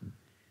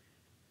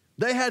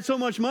 They had so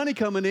much money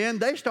coming in,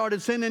 they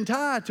started sending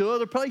tithe to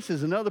other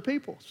places and other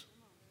peoples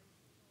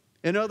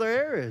in other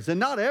areas. And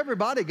not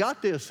everybody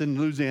got this in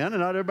Louisiana.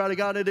 Not everybody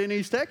got it in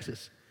East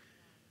Texas.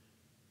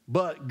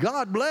 But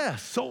God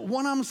bless. So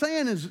what I'm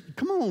saying is,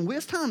 come on,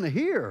 it's time to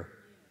hear.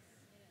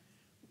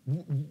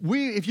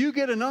 If you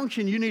get an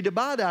unction, you need to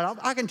buy that.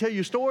 I can tell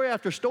you story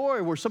after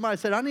story where somebody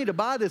said, I need to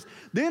buy this.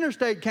 The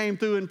interstate came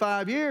through in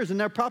 5 years, and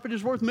their property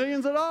is worth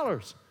millions of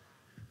dollars.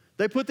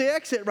 They put the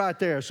exit right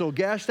there. So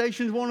gas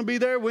stations want to be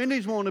there.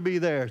 Wendy's want to be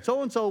there.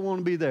 So-and-so want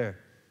to be there.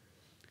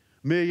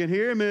 $1 million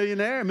here, $1 million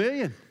there, $1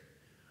 million.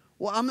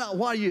 Well, I'm not,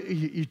 why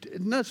you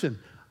listen,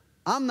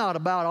 I'm not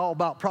all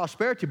about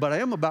prosperity, but I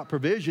am about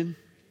provision.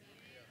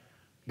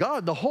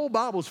 God, the whole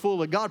Bible's full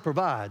that God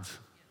provides.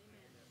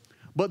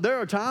 But there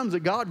are times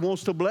that God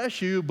wants to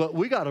bless you, but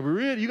you got to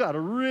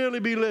really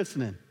be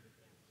listening.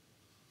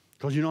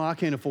 Because, I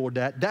can't afford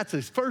that. That's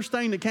the first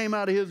thing that came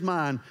out of his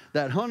mind,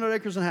 that 100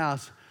 acres and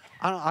house.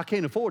 I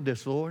can't afford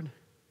this, Lord.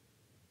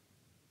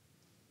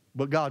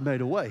 But God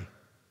made a way.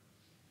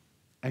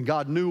 And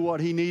God knew what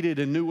he needed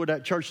and knew where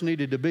that church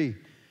needed to be.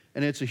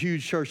 And it's a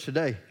huge church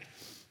today.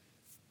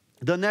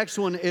 The next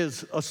one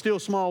is a still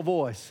small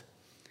voice.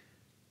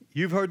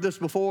 You've heard this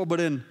before,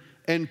 but in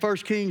 1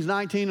 Kings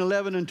 19,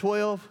 11, and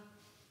 12,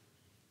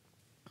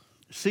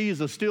 sees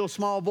a still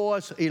small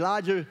voice.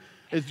 Elijah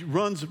he's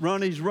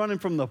running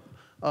from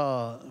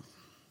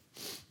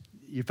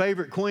your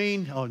favorite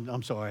queen. Oh,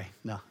 I'm sorry,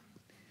 no.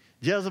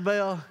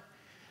 Jezebel.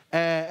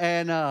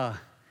 And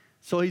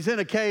So he's in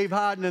a cave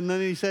hiding, and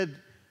then he said,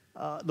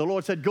 the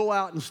Lord said, go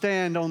out and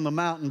stand on the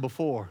mountain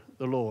before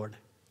the Lord.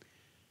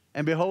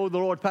 And behold, the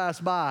Lord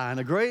passed by, and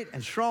a great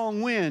and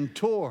strong wind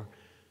tore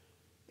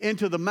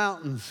into the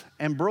mountains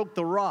and broke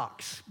the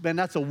rocks. Man,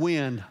 that's a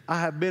wind. I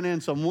have been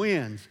in some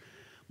winds,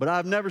 but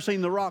I've never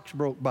seen the rocks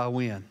broke by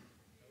wind.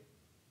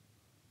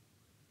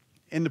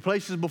 In the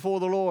places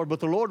before the Lord, but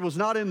the Lord was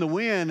not in the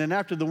wind, and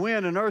after the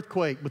wind, an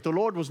earthquake, but the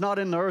Lord was not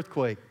in the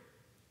earthquake.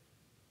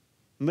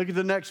 And look at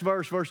the next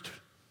verse, verse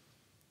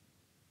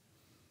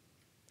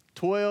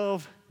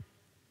 12.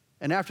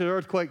 And after the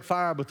earthquake,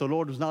 fire, but the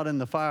Lord was not in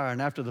the fire,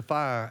 and after the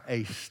fire,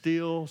 a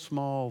still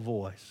small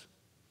voice.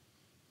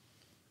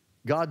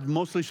 God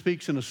mostly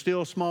speaks in a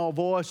still small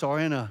voice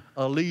or in a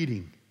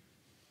leading.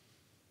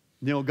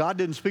 You know, God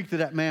didn't speak to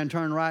that man,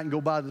 turn right and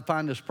go by to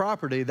find this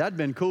property. That'd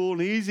been cool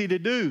and easy to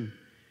do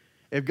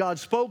if God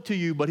spoke to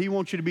you, but he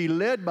wants you to be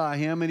led by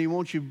him, and he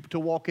wants you to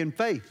walk in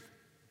faith.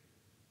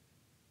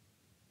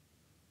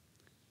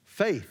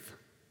 Faith.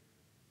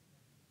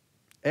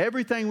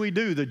 Everything we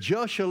do, the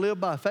just shall live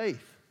by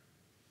faith.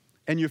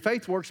 And your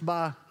faith works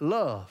by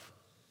love.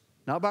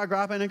 Not by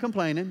griping and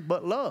complaining,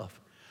 but love.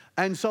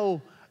 And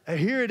so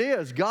here it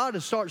is. God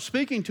has started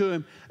speaking to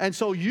him. And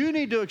so you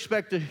need to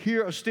expect to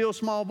hear a still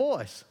small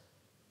voice.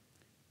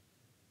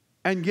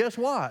 And guess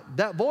what?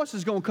 That voice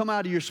is going to come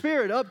out of your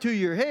spirit up to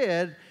your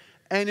head,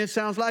 and it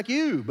sounds like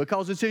you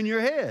because it's in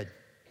your head.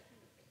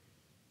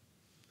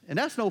 And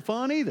that's no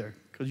fun either,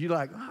 because you're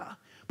like,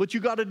 But you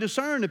got to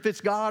discern if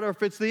it's God or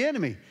if it's the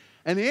enemy.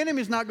 And the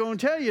enemy's not going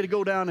to tell you to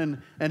go down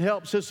and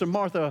help Sister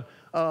Martha,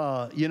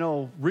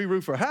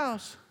 re-roof her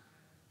house.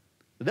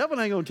 The devil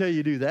ain't going to tell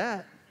you to do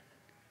that.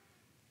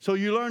 So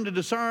you learn to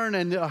discern,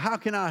 and how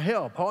can I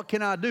help? What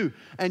can I do?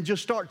 And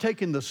just start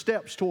taking the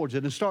steps towards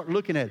it and start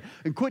looking at it.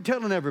 And quit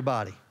telling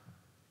everybody,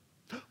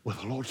 well,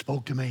 the Lord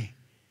spoke to me.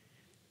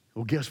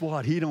 Well, guess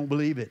what? He don't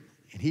believe it,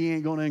 and he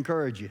ain't going to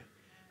encourage you.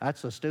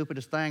 That's the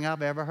stupidest thing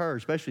I've ever heard,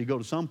 especially you go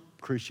to some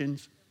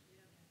Christians.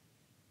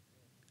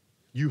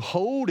 You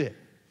hold it.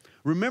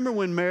 Remember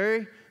when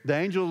Mary, the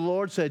angel of the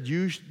Lord, said,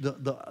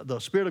 the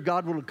Spirit of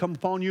God will come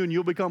upon you and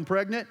you'll become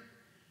pregnant?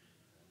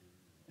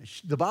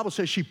 The Bible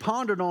says she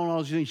pondered on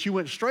all these things. She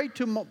went straight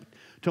to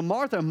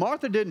Martha.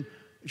 Martha didn't.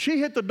 She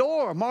hit the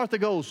door. Martha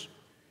goes,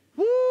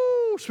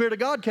 woo, Spirit of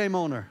God came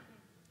on her.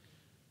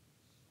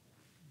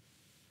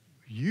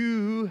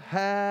 You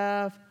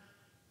have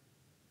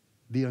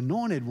the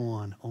anointed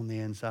one on the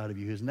inside of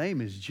you. His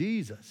name is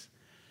Jesus.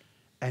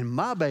 And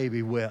my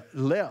baby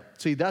leapt.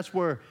 See, that's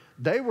where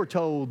they were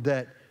told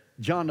that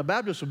John the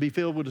Baptist would be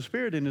filled with the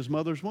Spirit in his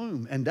mother's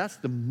womb. And that's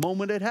the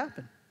moment it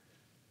happened.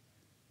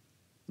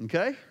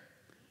 Okay?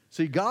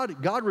 See,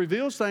 God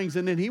reveals things,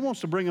 and then he wants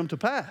to bring them to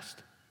pass.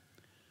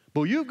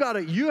 But you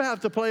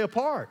have to play a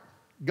part.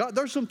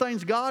 There's some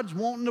things God's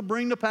wanting to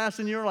bring to pass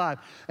in your life,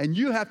 and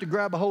you have to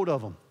grab a hold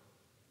of them.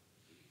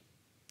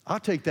 I'll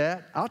take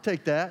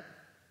that.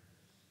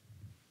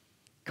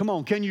 Come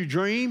on, can you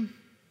dream?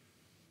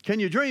 Can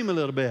you dream a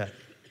little bit?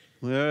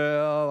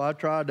 Well, I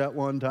tried that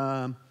one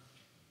time.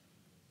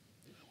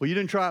 Well, you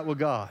didn't try it with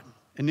God.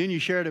 And then you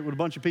shared it with a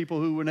bunch of people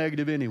who were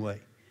negative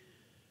anyway.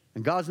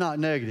 And God's not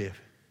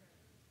negative.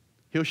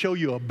 He'll show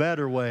you a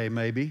better way,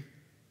 maybe.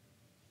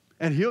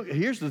 And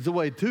here's the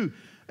way, too.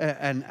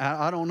 And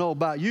I don't know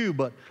about you,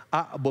 but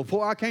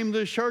before I came to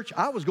this church,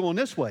 I was going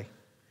this way.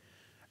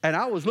 And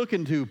I was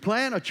looking to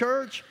plant a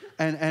church,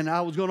 and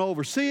I was going to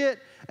oversee it,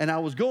 and I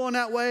was going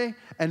that way.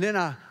 And then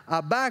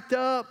I backed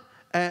up,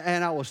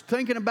 and I was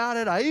thinking about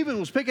it. I even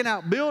was picking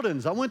out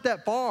buildings. I went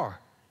that far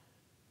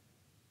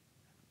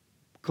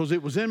because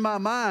it was in my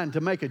mind to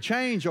make a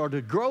change or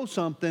to grow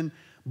something,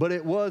 but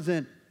it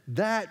wasn't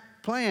that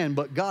plan.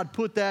 But God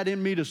put that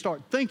in me to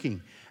start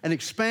thinking and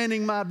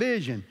expanding my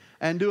vision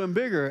and doing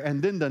bigger.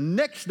 And then the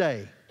next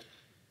day,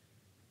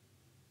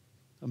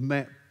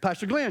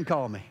 Pastor Glenn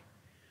called me.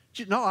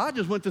 No, I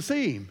just went to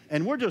see him,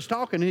 and we're just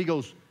talking, and he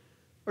goes,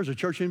 there's a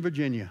church in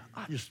Virginia.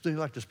 I just feel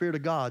like the Spirit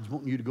of God's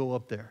wanting you to go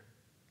up there.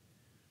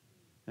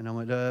 And I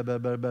went, I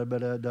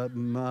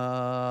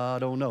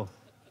don't know.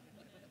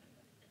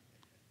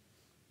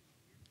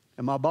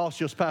 And my boss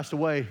just passed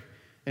away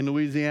in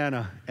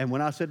Louisiana. And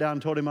when I sat down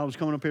and told him I was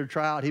coming up here to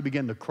try out, he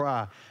began to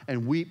cry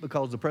and weep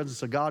because the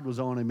presence of God was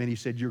on him. And he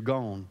said, you're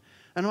gone.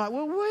 And I'm like,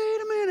 well,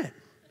 wait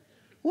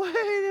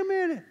a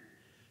minute.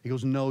 He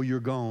goes, no, you're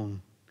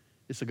gone.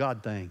 It's a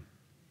God thing.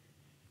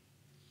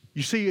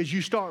 You see, as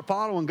you start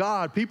following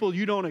God, people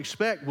you don't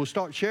expect will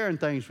start sharing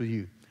things with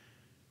you.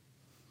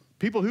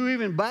 People who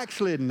even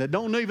backslidden, that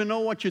don't even know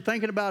what you're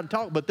thinking about and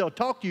talk, but they'll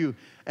talk to you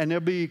and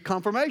there'll be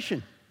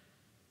confirmation.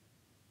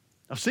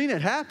 I've seen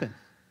it happen.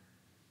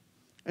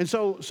 And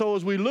so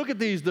as we look at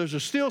these, there's a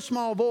still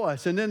small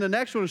voice. And then the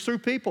next one is through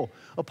people,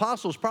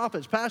 apostles,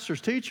 prophets,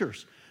 pastors,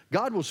 teachers.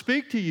 God will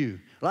speak to you.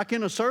 Like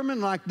in a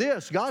sermon like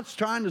this, God's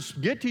trying to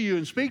get to you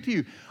and speak to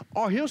you.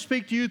 Or he'll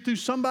speak to you through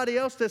somebody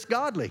else that's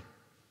godly.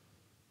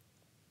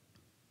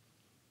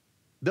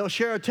 They'll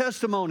share a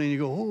testimony and you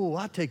go, oh,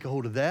 I'll take a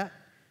hold of that.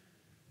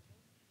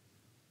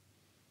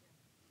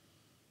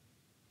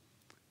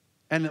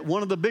 And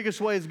one of the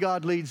biggest ways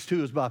God leads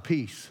to is by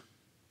peace.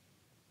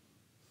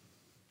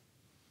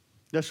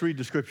 Let's read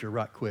the scripture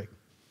right quick.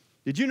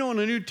 Did you know in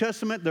the New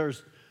Testament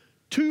there's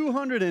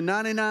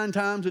 299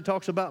 times it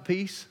talks about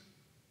peace?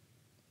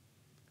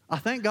 I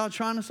think God's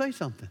trying to say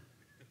something.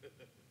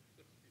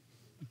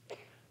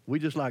 We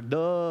just like,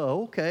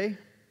 duh, okay.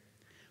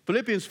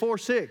 Philippians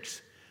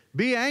 4:6.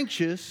 Be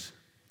anxious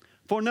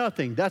for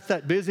nothing. That's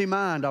that busy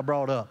mind I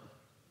brought up.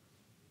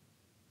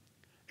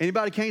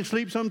 Anybody can't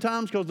sleep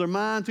sometimes because their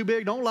mind too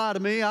big? Don't lie to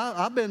me.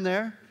 I've been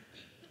there.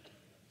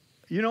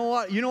 You know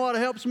what? You know what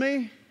helps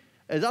me?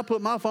 Is I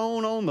put my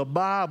phone on the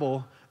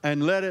Bible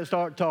and let it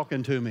start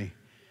talking to me.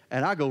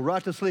 And I go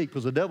right to sleep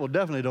because the devil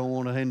definitely don't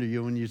want to hinder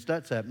you when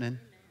that's happening.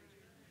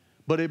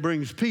 But it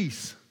brings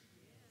peace.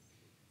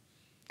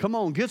 Come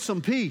on, get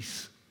some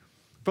peace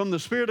from the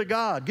Spirit of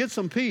God. Get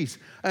some peace.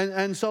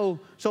 And so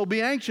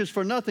be anxious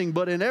for nothing,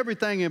 but in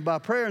everything and by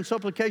prayer and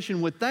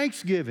supplication with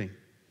thanksgiving.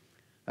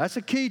 That's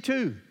a key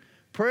too.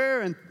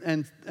 Prayer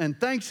and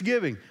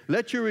thanksgiving.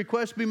 Let your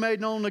requests be made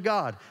known to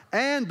God.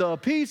 And the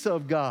peace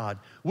of God,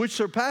 which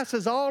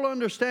surpasses all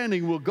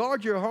understanding, will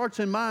guard your hearts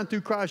and mind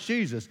through Christ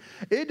Jesus.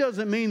 It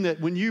doesn't mean that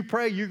when you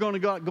pray, you're going to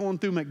go out going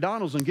through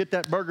McDonald's and get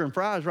that burger and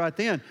fries right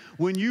then.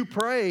 When you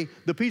pray,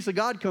 the peace of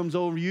God comes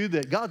over you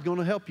that God's going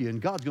to help you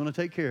and God's going to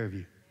take care of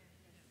you.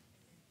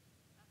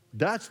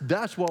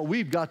 That's what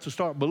we've got to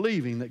start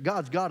believing, that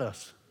God's got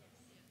us.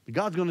 That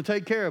God's going to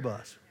take care of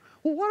us.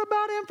 Well, what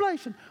about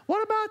inflation?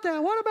 What about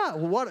that? What about?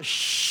 Well, what?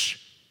 Shh.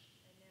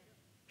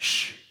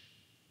 Shh.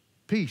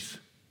 Peace.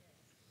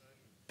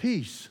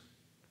 Peace.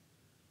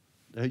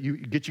 You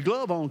get your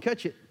glove on,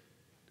 catch it.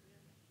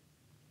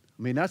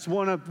 I mean, that's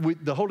one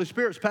of the Holy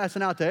Spirit's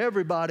passing out to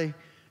everybody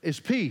is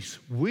peace.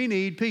 We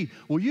need peace.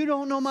 Well, you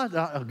don't know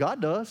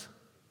God does.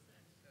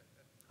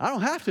 I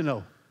don't have to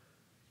know.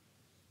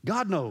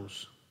 God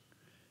knows.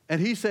 And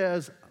he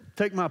says,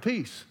 take my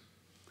peace.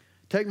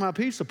 Take my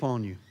peace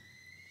upon you.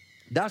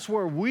 That's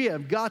where we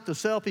have got to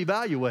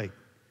self-evaluate.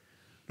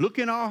 Look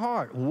in our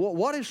heart.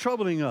 What is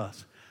troubling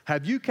us?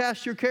 Have you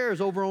cast your cares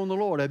over on the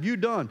Lord? Have you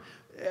done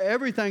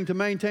everything to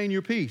maintain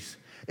your peace?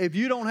 If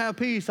you don't have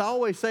peace, I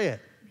always say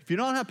it. If you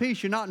don't have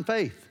peace, you're not in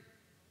faith.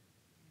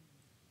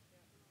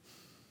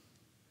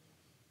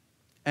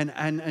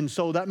 And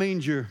so that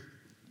means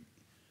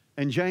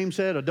and James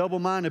said, a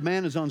double-minded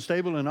man is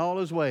unstable in all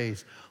his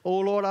ways. Oh,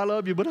 Lord, I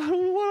love you, but I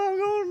don't know what I'm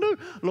going to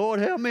do. Lord,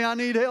 help me, I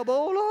need help.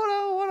 Oh, Lord, I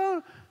don't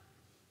want to.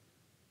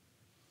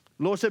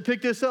 Lord said, pick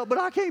this up, but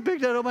I can't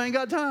pick that up. I ain't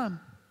got time.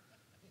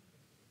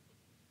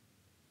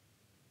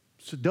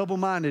 So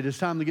double-minded. It's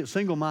time to get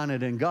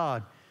single-minded in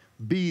God.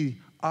 Be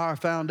our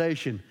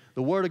foundation.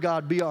 The Word of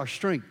God be our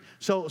strength.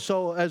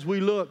 So as we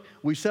look,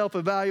 we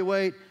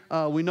self-evaluate.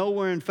 We know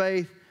we're in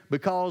faith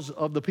because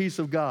of the peace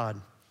of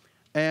God.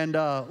 And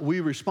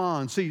we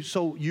respond. See,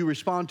 so you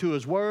respond to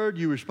His Word.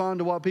 You respond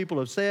to what people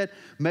have said.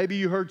 Maybe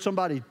you heard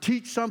somebody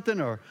teach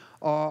something or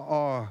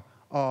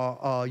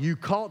you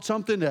caught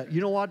something that,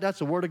 you know what, that's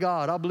the Word of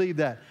God. I believe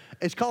that.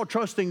 It's called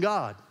trusting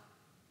God.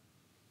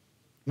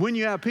 When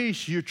you have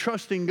peace, you're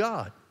trusting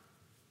God.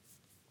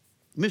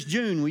 Miss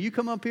June, will you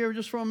come up here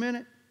just for a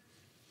minute?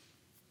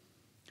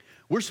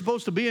 We're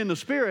supposed to be in the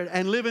Spirit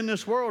and live in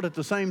this world at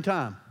the same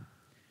time.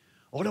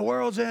 Oh, the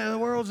world's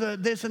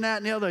this and that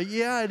and the other.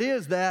 Yeah, it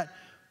is that.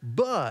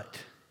 But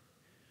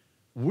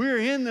we're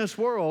in this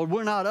world.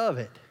 We're not of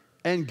it.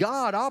 And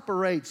God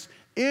operates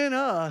in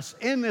us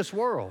in this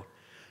world.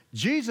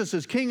 Jesus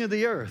is King of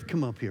the earth.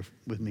 Come up here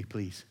with me,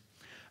 please.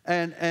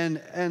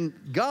 And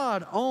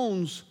God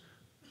owns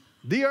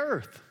the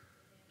earth.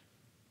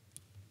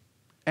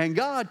 And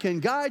God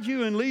can guide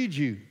you and lead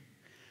you.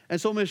 And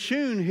so Miss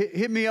Shun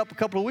hit me up a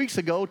couple of weeks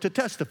ago to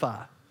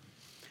testify.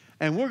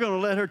 And we're going to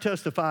let her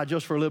testify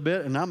just for a little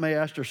bit. And I may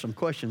ask her some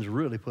questions,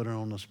 really put her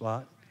on the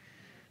spot.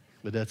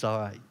 But that's all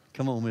right.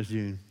 Come on, Miss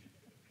June.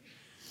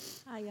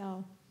 Hi,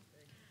 y'all.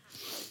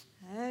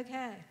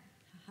 Okay.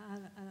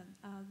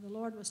 The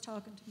Lord was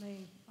talking to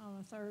me on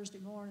a Thursday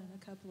morning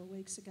a couple of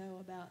weeks ago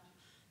about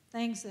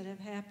things that have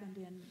happened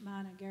in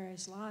mine and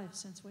Gary's life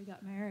since we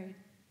got married.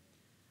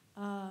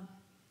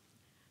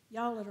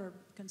 Y'all that are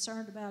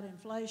concerned about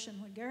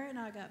inflation, when Gary and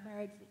I got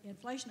married,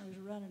 inflation was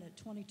running at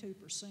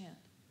 22%.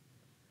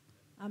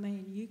 I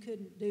mean, you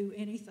couldn't do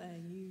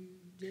anything.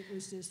 It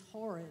was just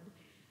horrid.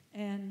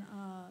 And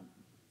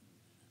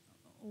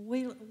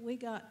we were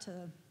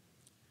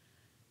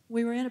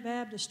in a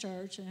Baptist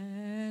church,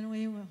 and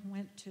we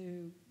went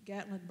to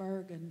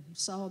Gatlinburg and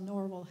saw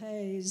Norval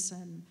Hayes,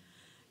 and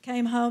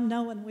came home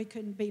knowing we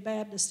couldn't be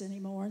Baptist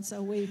anymore. And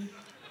so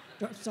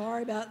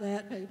sorry about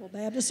that, people.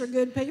 Baptists are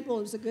good people.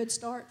 It was a good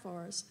start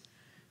for us.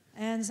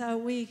 And so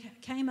we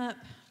came up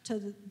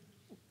to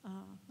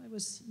it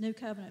was New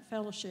Covenant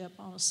Fellowship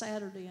on a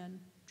Saturday and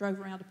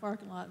drove around the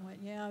parking lot and went,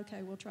 yeah,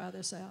 okay, we'll try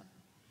this out.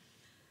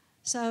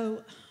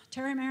 So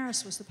Terry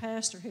Maris was the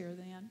pastor here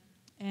then,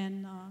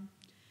 and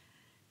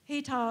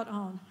he taught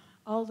on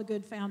all the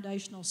good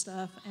foundational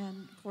stuff,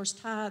 and of course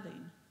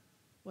tithing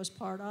was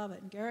part of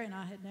it. And Gary and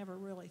I had never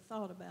really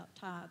thought about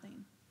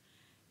tithing.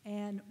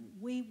 And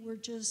we were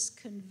just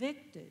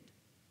convicted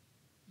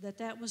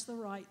that was the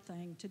right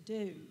thing to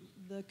do.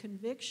 The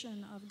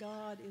conviction of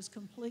God is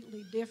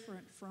completely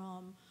different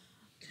from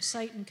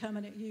Satan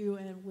coming at you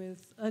and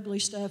with ugly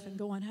stuff and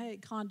going, hey,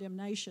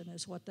 condemnation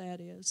is what that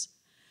is.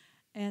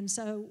 And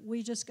so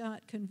we just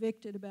got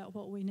convicted about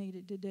what we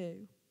needed to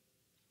do.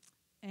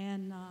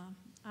 And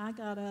I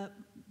got up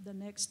the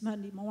next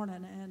Monday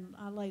morning and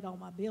I laid all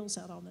my bills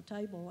out on the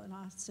table and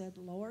I said,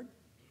 Lord,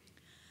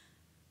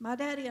 my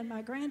daddy and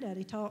my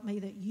granddaddy taught me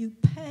that you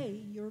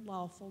pay your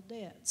lawful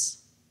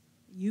debts.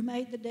 You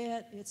made the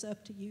debt, it's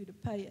up to you to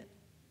pay it.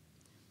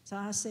 So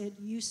I said,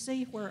 you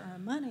see where our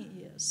money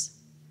is.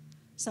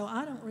 So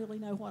I don't really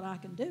know what I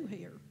can do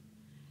here.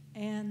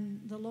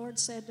 And the Lord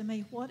said to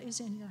me, what is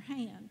in your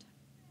hand?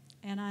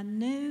 And I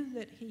knew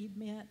that he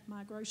meant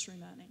my grocery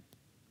money.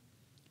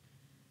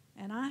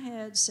 And I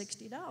had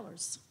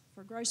 $60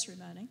 for grocery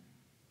money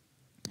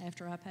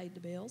after I paid the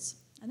bills.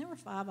 And there were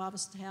 5 of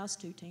us at the house,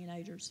 2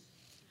 teenagers.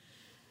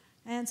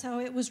 And so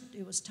it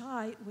was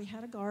tight. We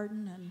had a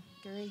garden, and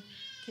Gary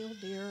killed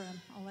deer and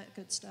all that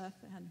good stuff.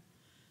 And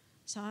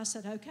so I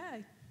said,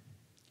 okay.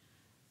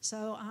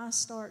 So I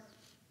start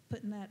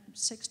putting that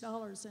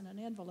 $6 in an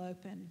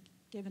envelope and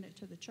giving it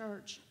to the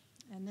church.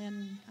 And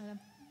then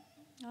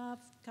a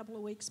couple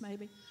of weeks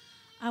maybe,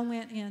 I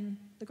went in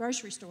the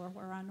grocery store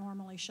where I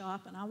normally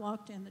shop, and I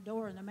walked in the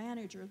door, and the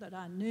manager that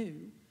I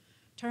knew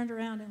turned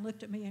around and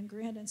looked at me and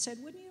grinned and said,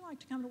 wouldn't you like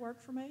to come to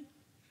work for me?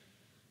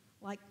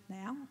 Like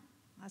now?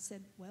 I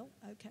said, well,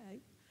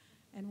 okay.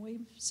 And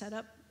we set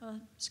up a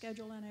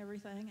schedule and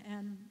everything,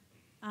 and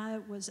I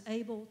was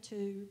able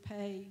to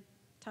pay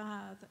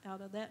tithe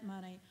out of that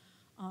money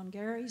on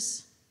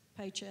Gary's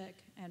paycheck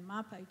and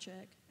my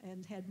paycheck,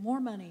 and had more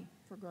money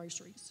for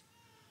groceries.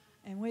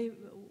 And we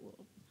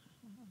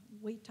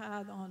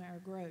tithe on our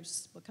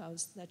gross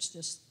because that's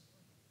just,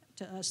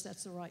 to us,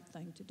 that's the right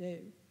thing to do.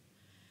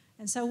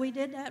 And so we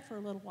did that for a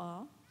little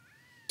while,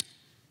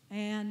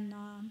 and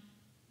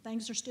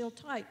things are still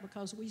tight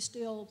because we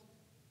still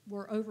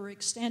were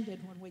overextended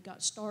when we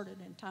got started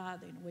in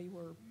tithing. We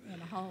were in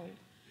a hole.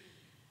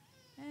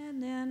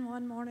 And then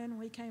one morning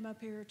we came up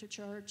here to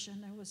church,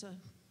 and there was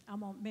I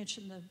won't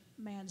mention the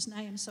man's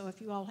name, so if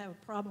you all have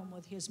a problem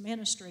with his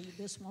ministry,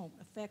 this won't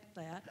affect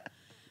that.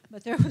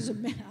 But there was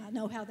I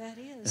know how that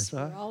is. That's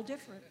right. We're all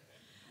different.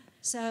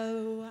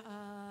 So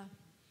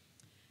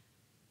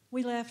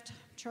we left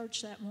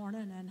church that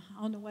morning, and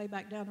on the way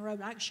back down the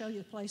road, I can show you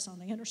the place on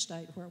the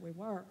interstate where we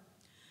were.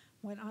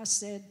 When I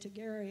said to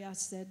Gary, I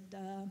said,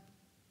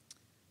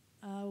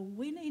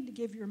 we need to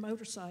give your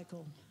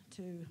motorcycle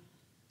to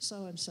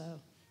so-and-so.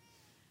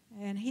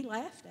 And he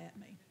laughed at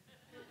me.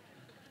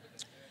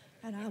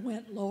 And I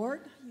went,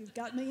 Lord, you've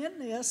got me in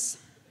this.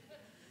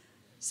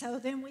 So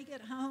then we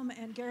get home,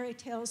 and Gary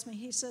tells me,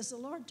 he says, the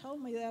Lord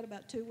told me that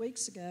about 2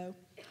 weeks ago,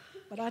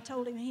 but I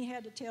told him he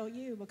had to tell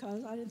you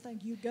because I didn't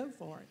think you'd go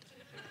for it.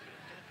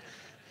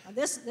 Now,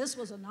 this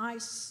was a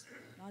nice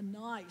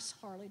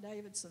Harley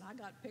Davidson. I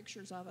got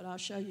pictures of it. I'll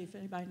show you if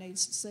anybody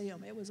needs to see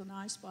them. It was a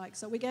nice bike.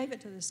 So we gave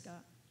it to this guy.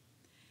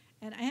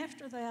 And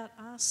after that,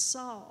 I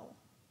saw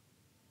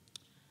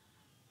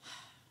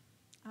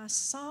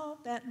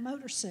that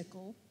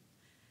motorcycle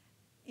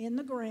in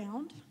the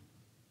ground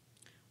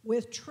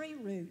with tree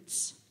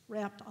roots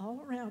wrapped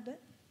all around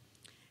it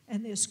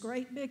and this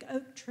great big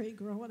oak tree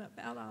growing up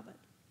out of it.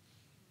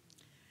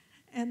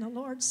 And the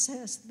Lord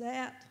says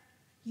that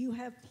you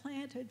have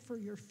planted for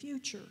your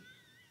future.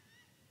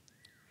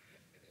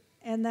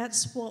 And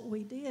that's what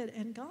we did.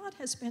 And God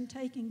has been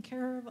taking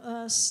care of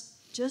us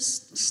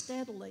just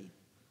steadily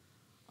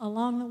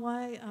along the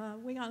way.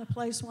 We got in a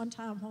place one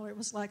time where it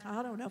was like,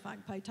 I don't know if I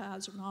can pay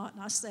tithes or not.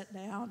 And I sat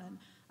down, and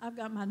I've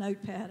got my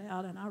notepad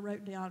out, and I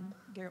wrote down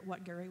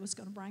what Gary was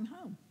going to bring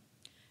home.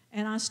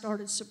 And I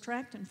started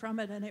subtracting from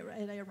it, and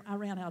I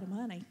ran out of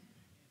money.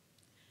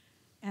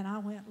 And I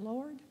went,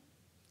 Lord.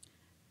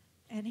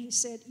 And he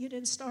said, you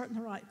didn't start in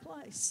the right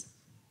place.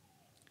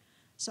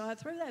 So I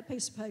threw that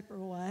piece of paper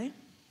away,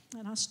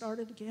 and I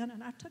started again,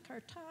 and I took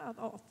our tithe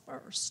off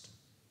first.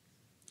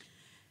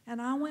 And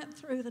I went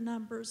through the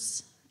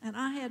numbers, and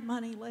I had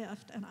money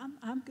left, and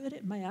I'm good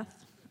at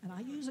math, and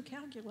I use a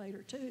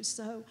calculator too.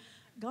 So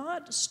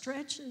God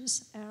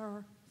stretches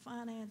our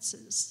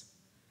finances.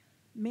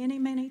 Many,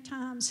 many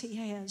times he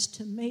has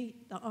to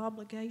meet the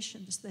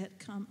obligations that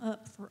come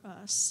up for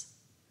us.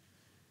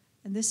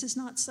 And this is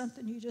not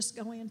something you just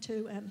go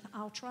into and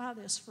I'll try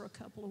this for a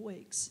couple of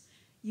weeks.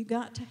 You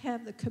got to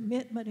have the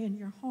commitment in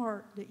your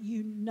heart that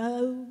you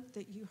know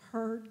that you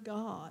heard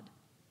God.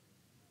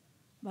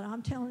 But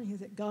I'm telling you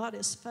that God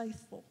is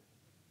faithful.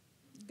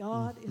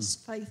 God is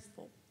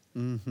faithful.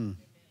 Mm-hmm.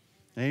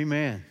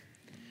 Amen.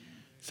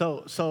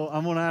 So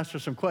I'm going to ask her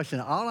some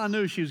questions. All I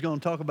knew she was going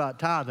to talk about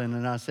tithing,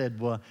 and I said,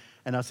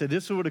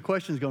 this is where the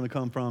question's going to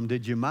come from.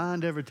 Did your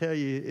mind ever tell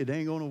you it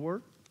ain't going to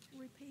work?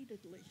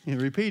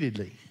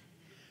 Repeatedly.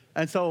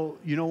 And so,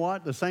 you know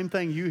what? The same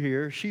thing you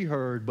hear, she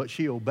heard, but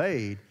she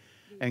obeyed,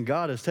 and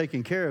God has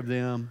taken care of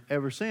them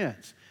ever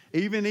since.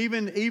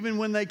 Even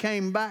when they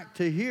came back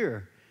to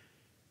here,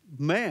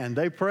 man,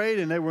 they prayed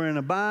and they were in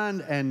a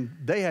bind, and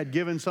they had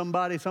given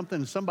somebody something,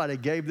 and somebody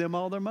gave them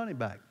all their money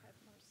back.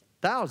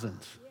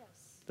 Thousands.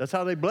 That's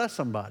how they bless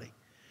somebody.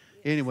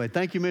 Anyway,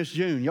 thank you, Miss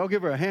June. Y'all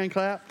give her a hand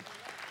clap.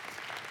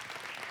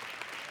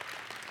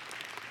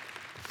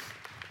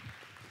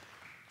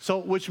 So,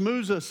 which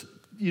moves us,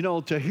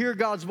 to hear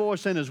God's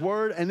voice in His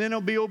Word, and then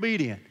be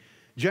obedient.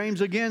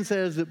 James again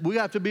says that we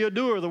have to be a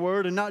doer of the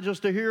Word and not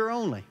just a hearer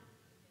only.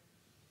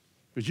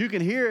 Because you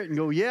can hear it and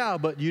go, yeah,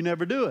 but you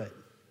never do it.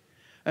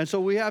 And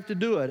so we have to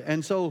do it.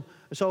 And so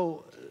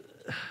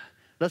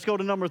let's go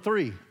to number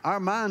 3. Our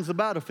mind's the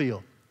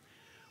battlefield.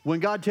 When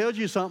God tells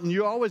you something,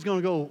 you're always going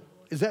to go,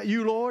 is that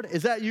you, Lord?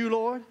 Is that you,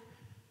 Lord?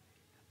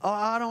 Oh,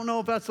 I don't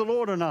know if that's the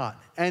Lord or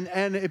not. And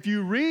if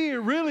you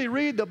really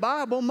read the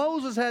Bible,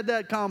 Moses had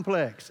that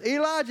complex.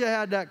 Elijah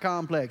had that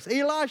complex.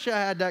 Elisha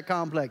had that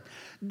complex.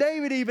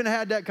 David even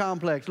had that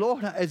complex.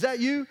 Lord, is that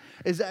you?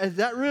 Is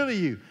that really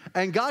you?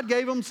 And God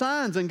gave him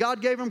signs, and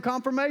God gave him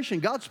confirmation.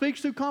 God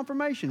speaks through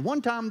confirmation.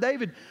 One time,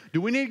 David,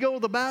 do we need to go to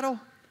the battle?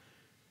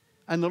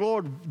 And the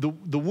Lord,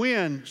 the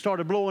wind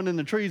started blowing in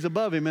the trees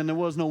above him, and there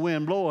was no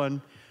wind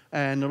blowing.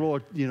 And the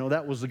Lord,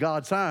 that was the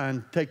God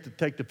sign, take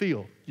the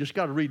field. You just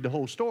got to read the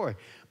whole story.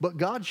 But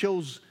God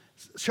shows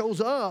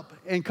up,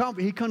 and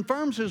He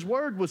confirms His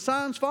word with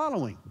signs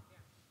following.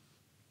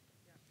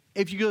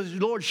 If you go,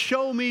 Lord,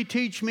 show me,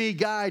 teach me,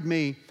 guide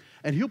me,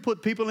 and He'll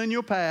put people in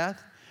your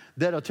path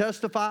that'll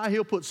testify.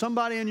 He'll put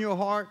somebody in your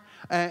heart,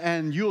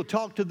 and you'll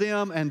talk to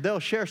them, and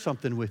they'll share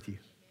something with you.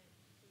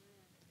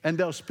 And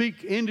they'll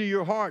speak into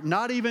your heart,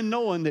 not even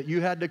knowing that you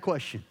had the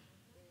question.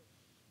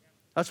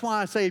 That's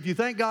why I say if you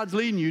think God's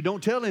leading you,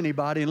 don't tell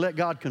anybody and let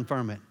God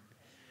confirm it.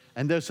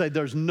 And they'll say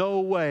there's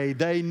no way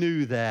they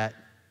knew that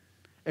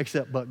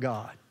except but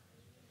God.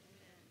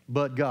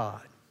 But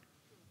God.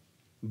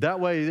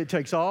 That way it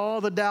takes all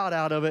the doubt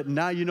out of it, and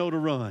now you know to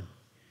run.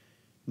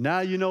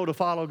 Now you know to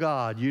follow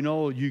God.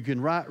 You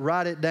can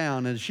write it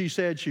down. And she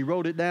said she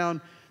wrote it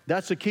down.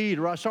 That's the key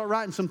to start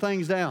writing some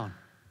things down.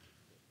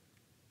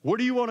 Where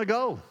do you want to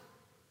go?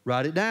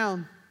 Write it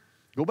down.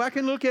 Go back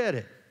and look at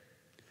it.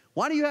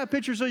 Why do you have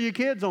pictures of your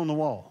kids on the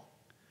wall?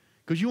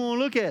 Because you want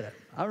to look at it.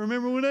 I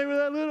remember when they were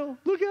that little.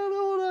 Look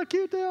how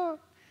cute they are.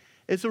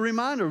 It's a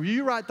reminder.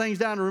 You write things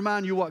down to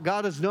remind you what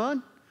God has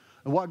done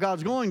and what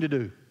God's going to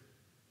do.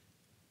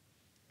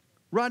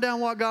 Write down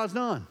what God's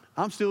done.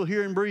 I'm still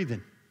here and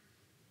breathing.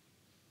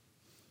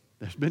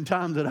 There's been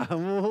times that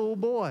oh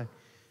boy.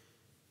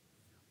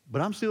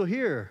 But I'm still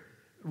here.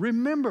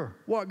 Remember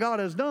what God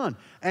has done.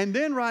 And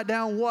then write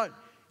down what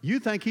you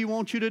think He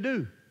wants you to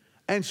do.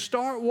 And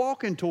start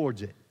walking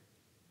towards it.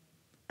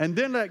 And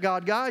then let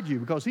God guide you,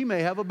 because He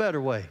may have a better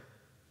way.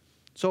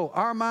 So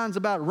our mind's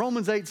about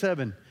Romans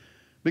 8:7.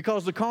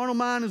 Because the carnal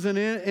mind is an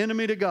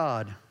enemy to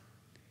God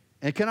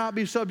and cannot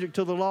be subject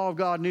to the law of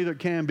God, neither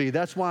can be.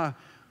 That's why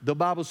the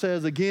Bible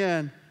says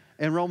again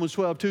in Romans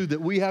 12:2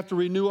 that we have to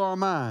renew our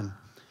mind.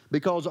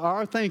 Because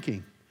our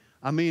thinking,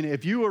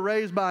 if you were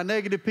raised by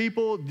negative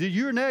people,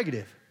 you're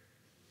negative.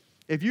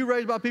 If you're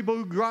raised by people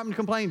who go out and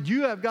complain,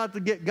 you have got to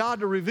get God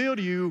to reveal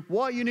to you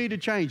what you need to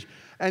change.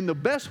 And the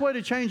best way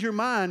to change your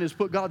mind is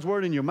put God's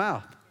word in your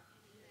mouth.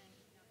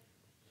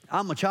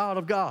 I'm a child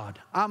of God.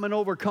 I'm an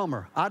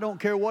overcomer. I don't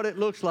care what it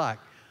looks like.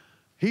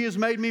 He has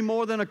made me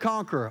more than a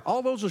conqueror.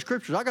 All those are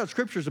scriptures. I got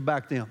scriptures to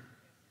back them.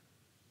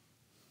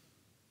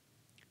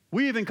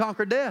 We even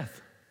conquer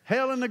death,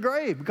 hell, and the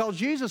grave because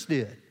Jesus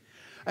did.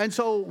 And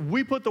so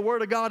we put the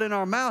word of God in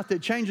our mouth.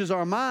 It changes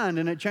our mind,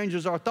 and it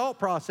changes our thought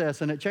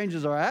process, and it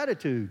changes our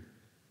attitude.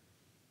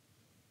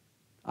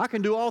 I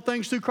can do all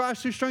things through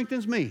Christ who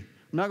strengthens me.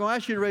 I'm not going to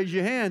ask you to raise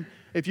your hand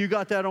if you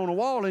got that on a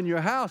wall in your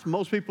house.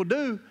 Most people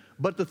do.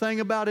 But the thing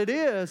about it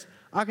is,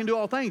 I can do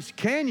all things.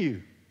 Can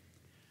you?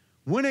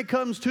 When it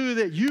comes to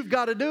that you've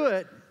got to do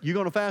it, you're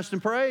going to fast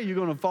and pray, you're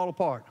going to fall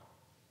apart.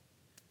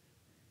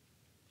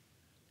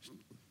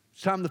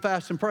 It's time to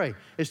fast and pray.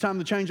 It's time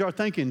to change our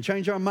thinking,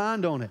 change our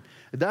mind on it.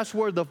 That's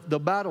where the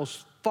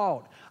battle's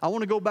fought. I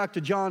want to go back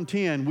to John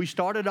 10. We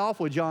started off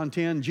with John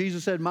 10.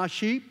 Jesus said, my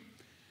sheep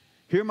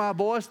hear my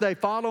voice, they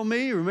follow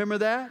me. Remember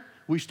that?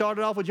 We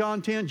started off with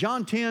John 10.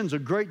 John 10 is a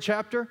great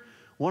chapter,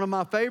 one of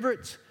my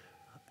favorites.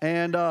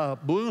 And we're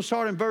going to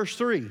start in verse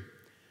 3.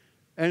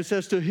 And it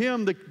says, to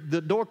him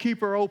the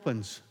doorkeeper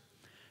opens,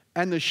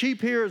 and the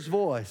sheep hear his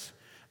voice.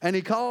 And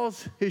he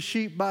calls his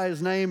sheep by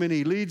his name, and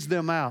he leads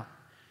them out.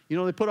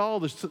 They put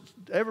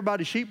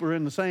everybody's sheep were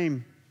in the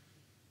same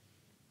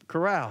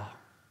corral.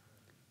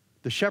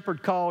 The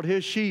shepherd called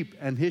his sheep,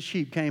 and his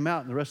sheep came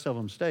out, and the rest of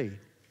them stayed.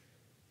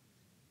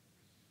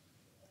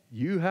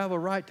 You have a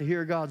right to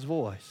hear God's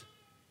voice.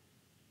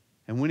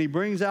 And when he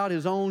brings out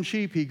his own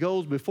sheep, he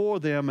goes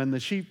before them, and the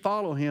sheep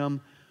follow him,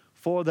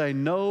 for they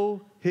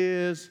know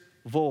his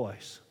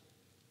voice.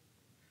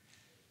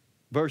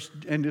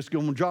 And just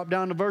going to drop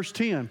down to verse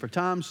 10 for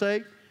time's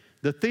sake.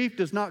 The thief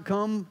does not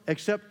come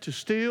except to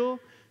steal,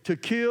 to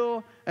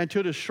kill, and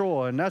to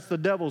destroy. And that's the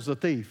devil's the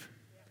thief.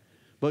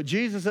 But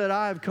Jesus said,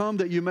 I have come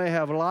that you may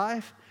have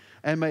life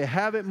and may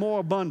have it more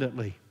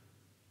abundantly.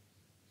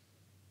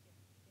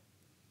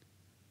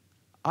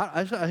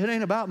 It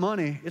ain't about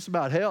money. It's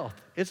about health.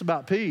 It's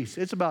about peace.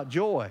 It's about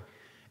joy.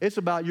 It's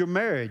about your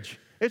marriage.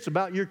 It's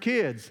about your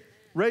kids,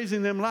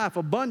 raising them life.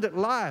 Abundant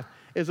life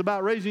is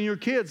about raising your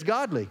kids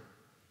godly.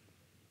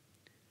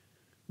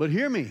 But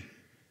hear me,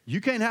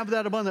 you can't have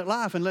that abundant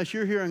life unless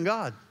you're hearing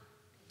God.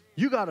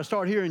 You got to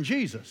start hearing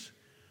Jesus.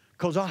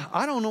 Because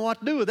I don't know what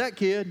to do with that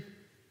kid.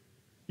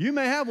 You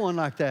may have one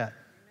like that.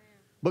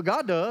 But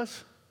God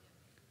does.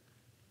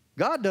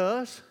 God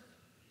does.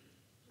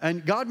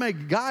 And God may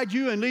guide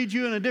you and lead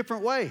you in a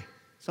different way.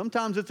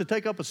 Sometimes it's to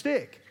take up a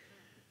stick.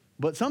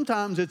 But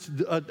sometimes it's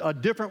a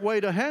different way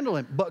to handle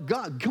it. But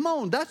God, come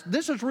on,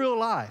 this is real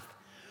life.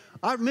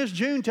 Miss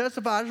June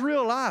testified, it's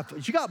real life.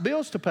 She got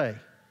bills to pay.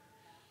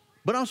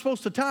 But I'm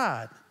supposed to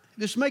tithe.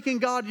 It's making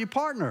God your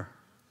partner.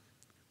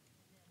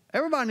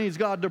 Everybody needs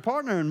God their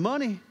partner in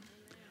money.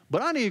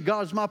 But I need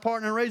God as my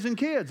partner in raising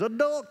kids.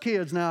 Adult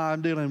kids now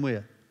I'm dealing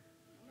with.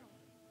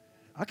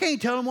 I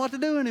can't tell them what to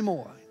do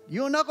anymore.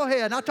 You're a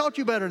knucklehead, and I taught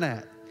you better than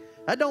that.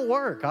 That don't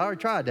work. I already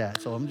tried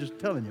that, so I'm just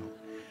telling you.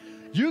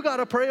 You got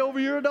to pray over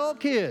your adult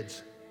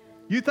kids.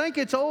 You think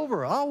it's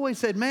over. I always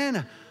said,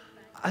 man,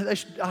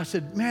 I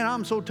said, man,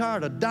 I'm so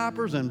tired of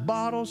diapers and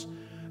bottles.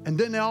 And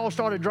then they all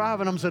started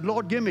driving. I said,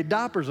 Lord, give me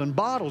diapers and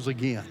bottles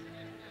again.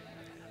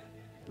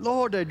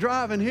 Lord, they're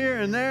driving here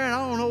and there, and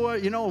I don't know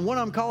what, and one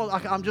of them calls,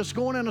 I'm just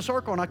going in a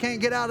circle, and I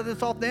can't get out of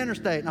this off the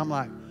interstate. And I'm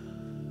like,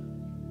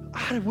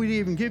 how did we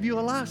even give you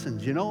a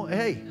license?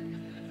 Hey,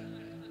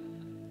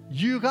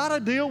 you got to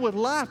deal with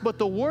life, but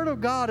the Word of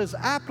God is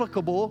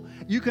applicable.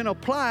 You can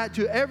apply it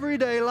to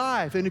everyday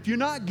life. And if you're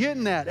not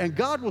getting that, and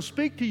God will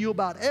speak to you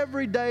about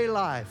everyday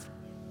life.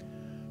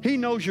 He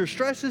knows your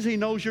stresses. He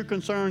knows your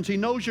concerns. He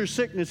knows your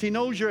sickness. He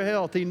knows your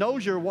health. He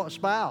knows your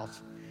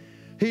spouse.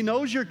 He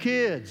knows your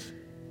kids.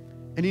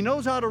 And He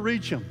knows how to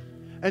reach them.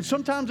 And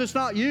sometimes it's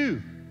not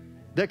you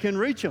that can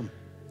reach them.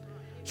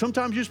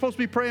 Sometimes you're supposed to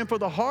be praying for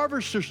the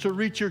harvesters to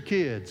reach your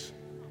kids.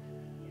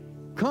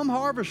 Come,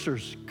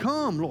 harvesters.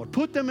 Come, Lord.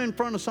 Put them in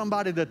front of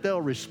somebody that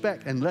they'll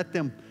respect and let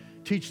them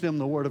teach them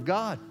the Word of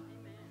God.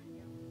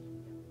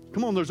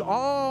 Come on, there's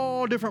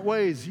all different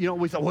ways.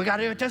 We thought, we got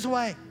to do it this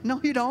way. No,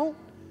 you don't.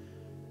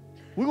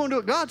 We're going to do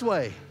it God's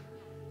way.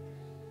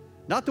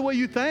 Not the way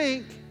you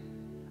think.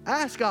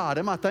 Ask God,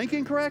 am I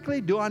thinking correctly?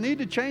 Do I need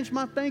to change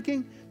my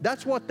thinking?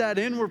 That's what that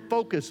inward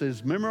focus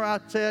is. Remember I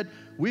said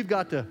we've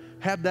got to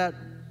have that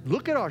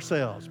look at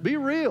ourselves. Be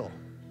real.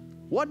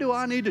 What do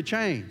I need to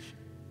change?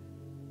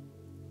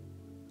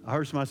 I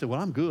heard somebody say, well,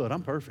 I'm good.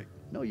 I'm perfect.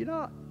 No, you're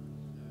not.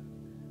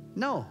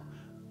 No.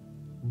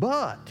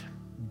 But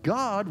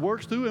God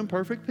works through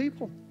imperfect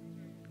people.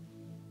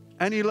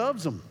 And He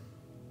loves them.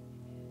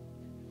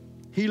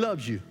 He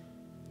loves you.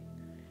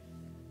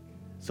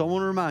 So I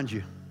want to remind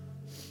you,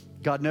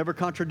 God never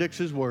contradicts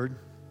His Word.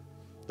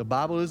 The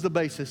Bible is the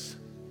basis.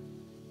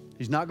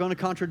 He's not going to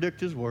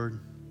contradict His Word.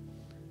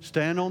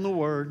 Stand on the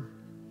Word.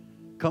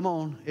 Come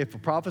on. If a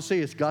prophecy,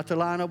 it's got to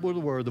line up with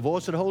the Word. The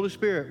voice of the Holy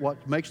Spirit,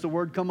 what makes the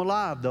Word come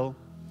alive, though,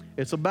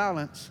 it's a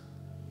balance.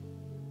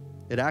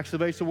 It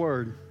activates the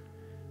Word.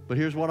 But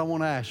here's what I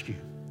want to ask you.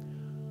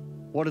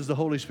 What is the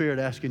Holy Spirit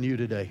asking you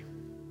today?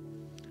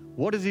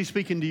 What is He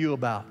speaking to you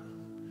about?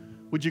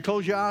 Would you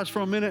close your eyes for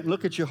a minute and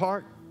look at your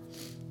heart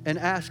and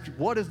ask,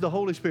 what is the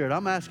Holy Spirit?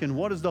 I'm asking,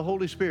 what is the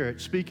Holy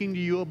Spirit speaking to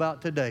you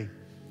about today?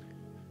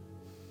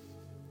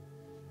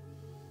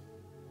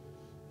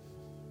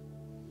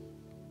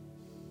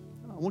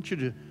 I want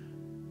you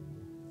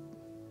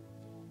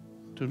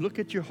to look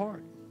at your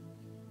heart.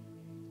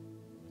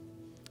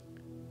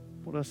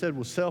 What I said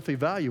was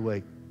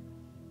self-evaluate.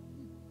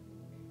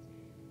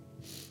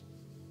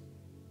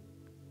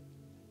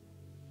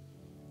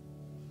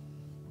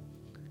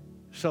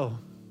 So,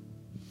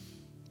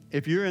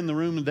 if you're in the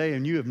room today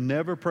and you have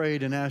never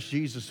prayed and asked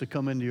Jesus to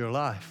come into your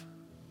life,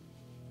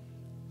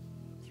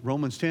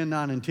 Romans 10,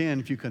 9, and 10,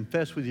 if you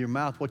confess with your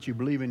mouth what you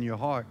believe in your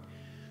heart,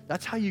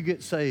 that's how you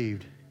get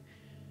saved.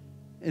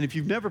 And if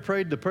you've never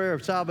prayed the prayer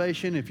of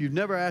salvation, if you've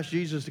never asked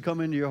Jesus to come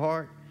into your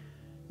heart,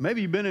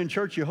 maybe you've been in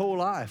church your whole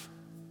life.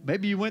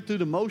 Maybe you went through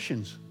the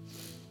motions.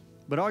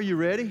 But are you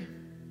ready?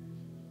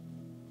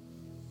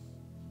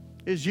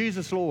 Is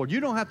Jesus Lord? You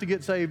don't have to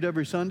get saved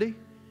every Sunday.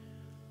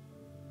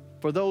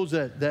 For those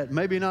that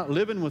maybe not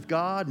living with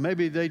God,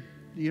 maybe they,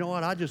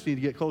 I just need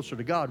to get closer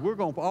to God. We're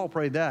going to all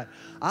pray that.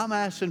 I'm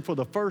asking for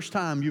the first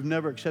time you've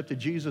never accepted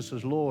Jesus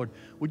as Lord.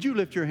 Would you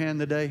lift your hand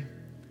today?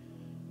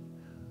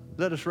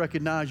 Let us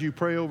recognize you,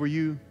 pray over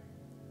you.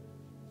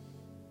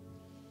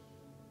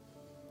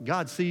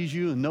 God sees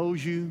you and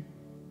knows you.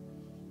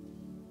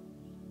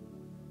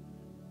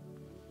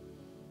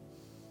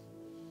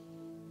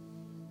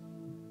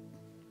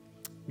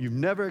 You've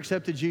never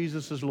accepted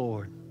Jesus as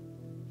Lord.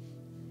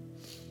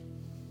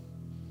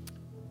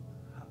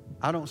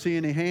 I don't see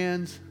any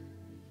hands.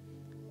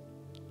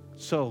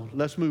 So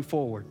let's move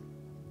forward.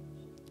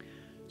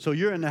 So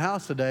you're in the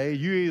house today.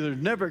 You either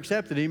never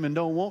accepted Him and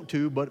don't want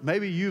to, but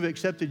maybe you've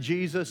accepted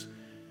Jesus.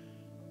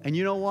 And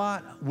you know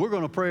what? We're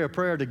going to pray a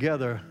prayer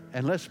together,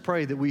 and let's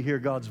pray that we hear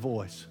God's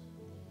voice.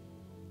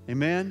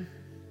 Amen?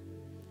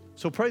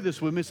 So pray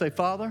this with me. Say,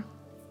 Father,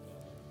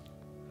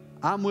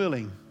 I'm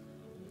willing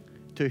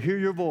to hear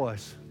your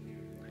voice.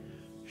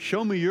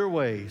 Show me your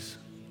ways.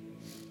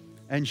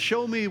 And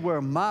show me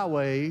where my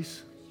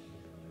ways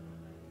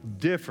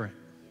different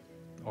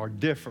or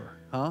differ.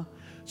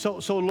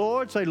 So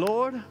Lord, say,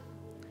 Lord,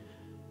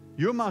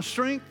 you're my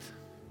strength.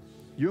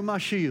 You're my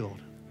shield.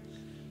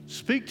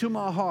 Speak to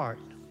my heart.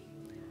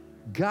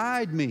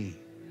 Guide me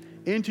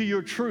into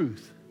your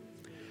truth.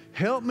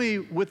 Help me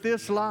with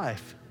this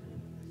life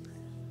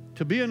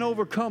to be an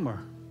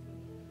overcomer.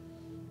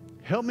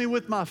 Help me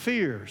with my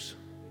fears.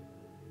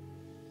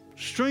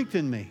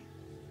 Strengthen me.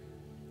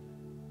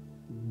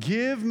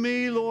 Give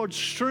me, Lord,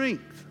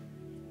 strength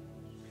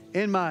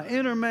in my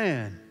inner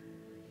man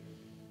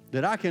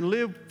that I can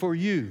live for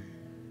you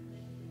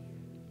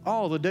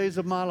all the days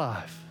of my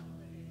life.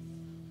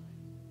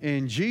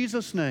 In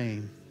Jesus'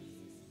 name,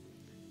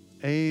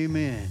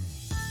 amen.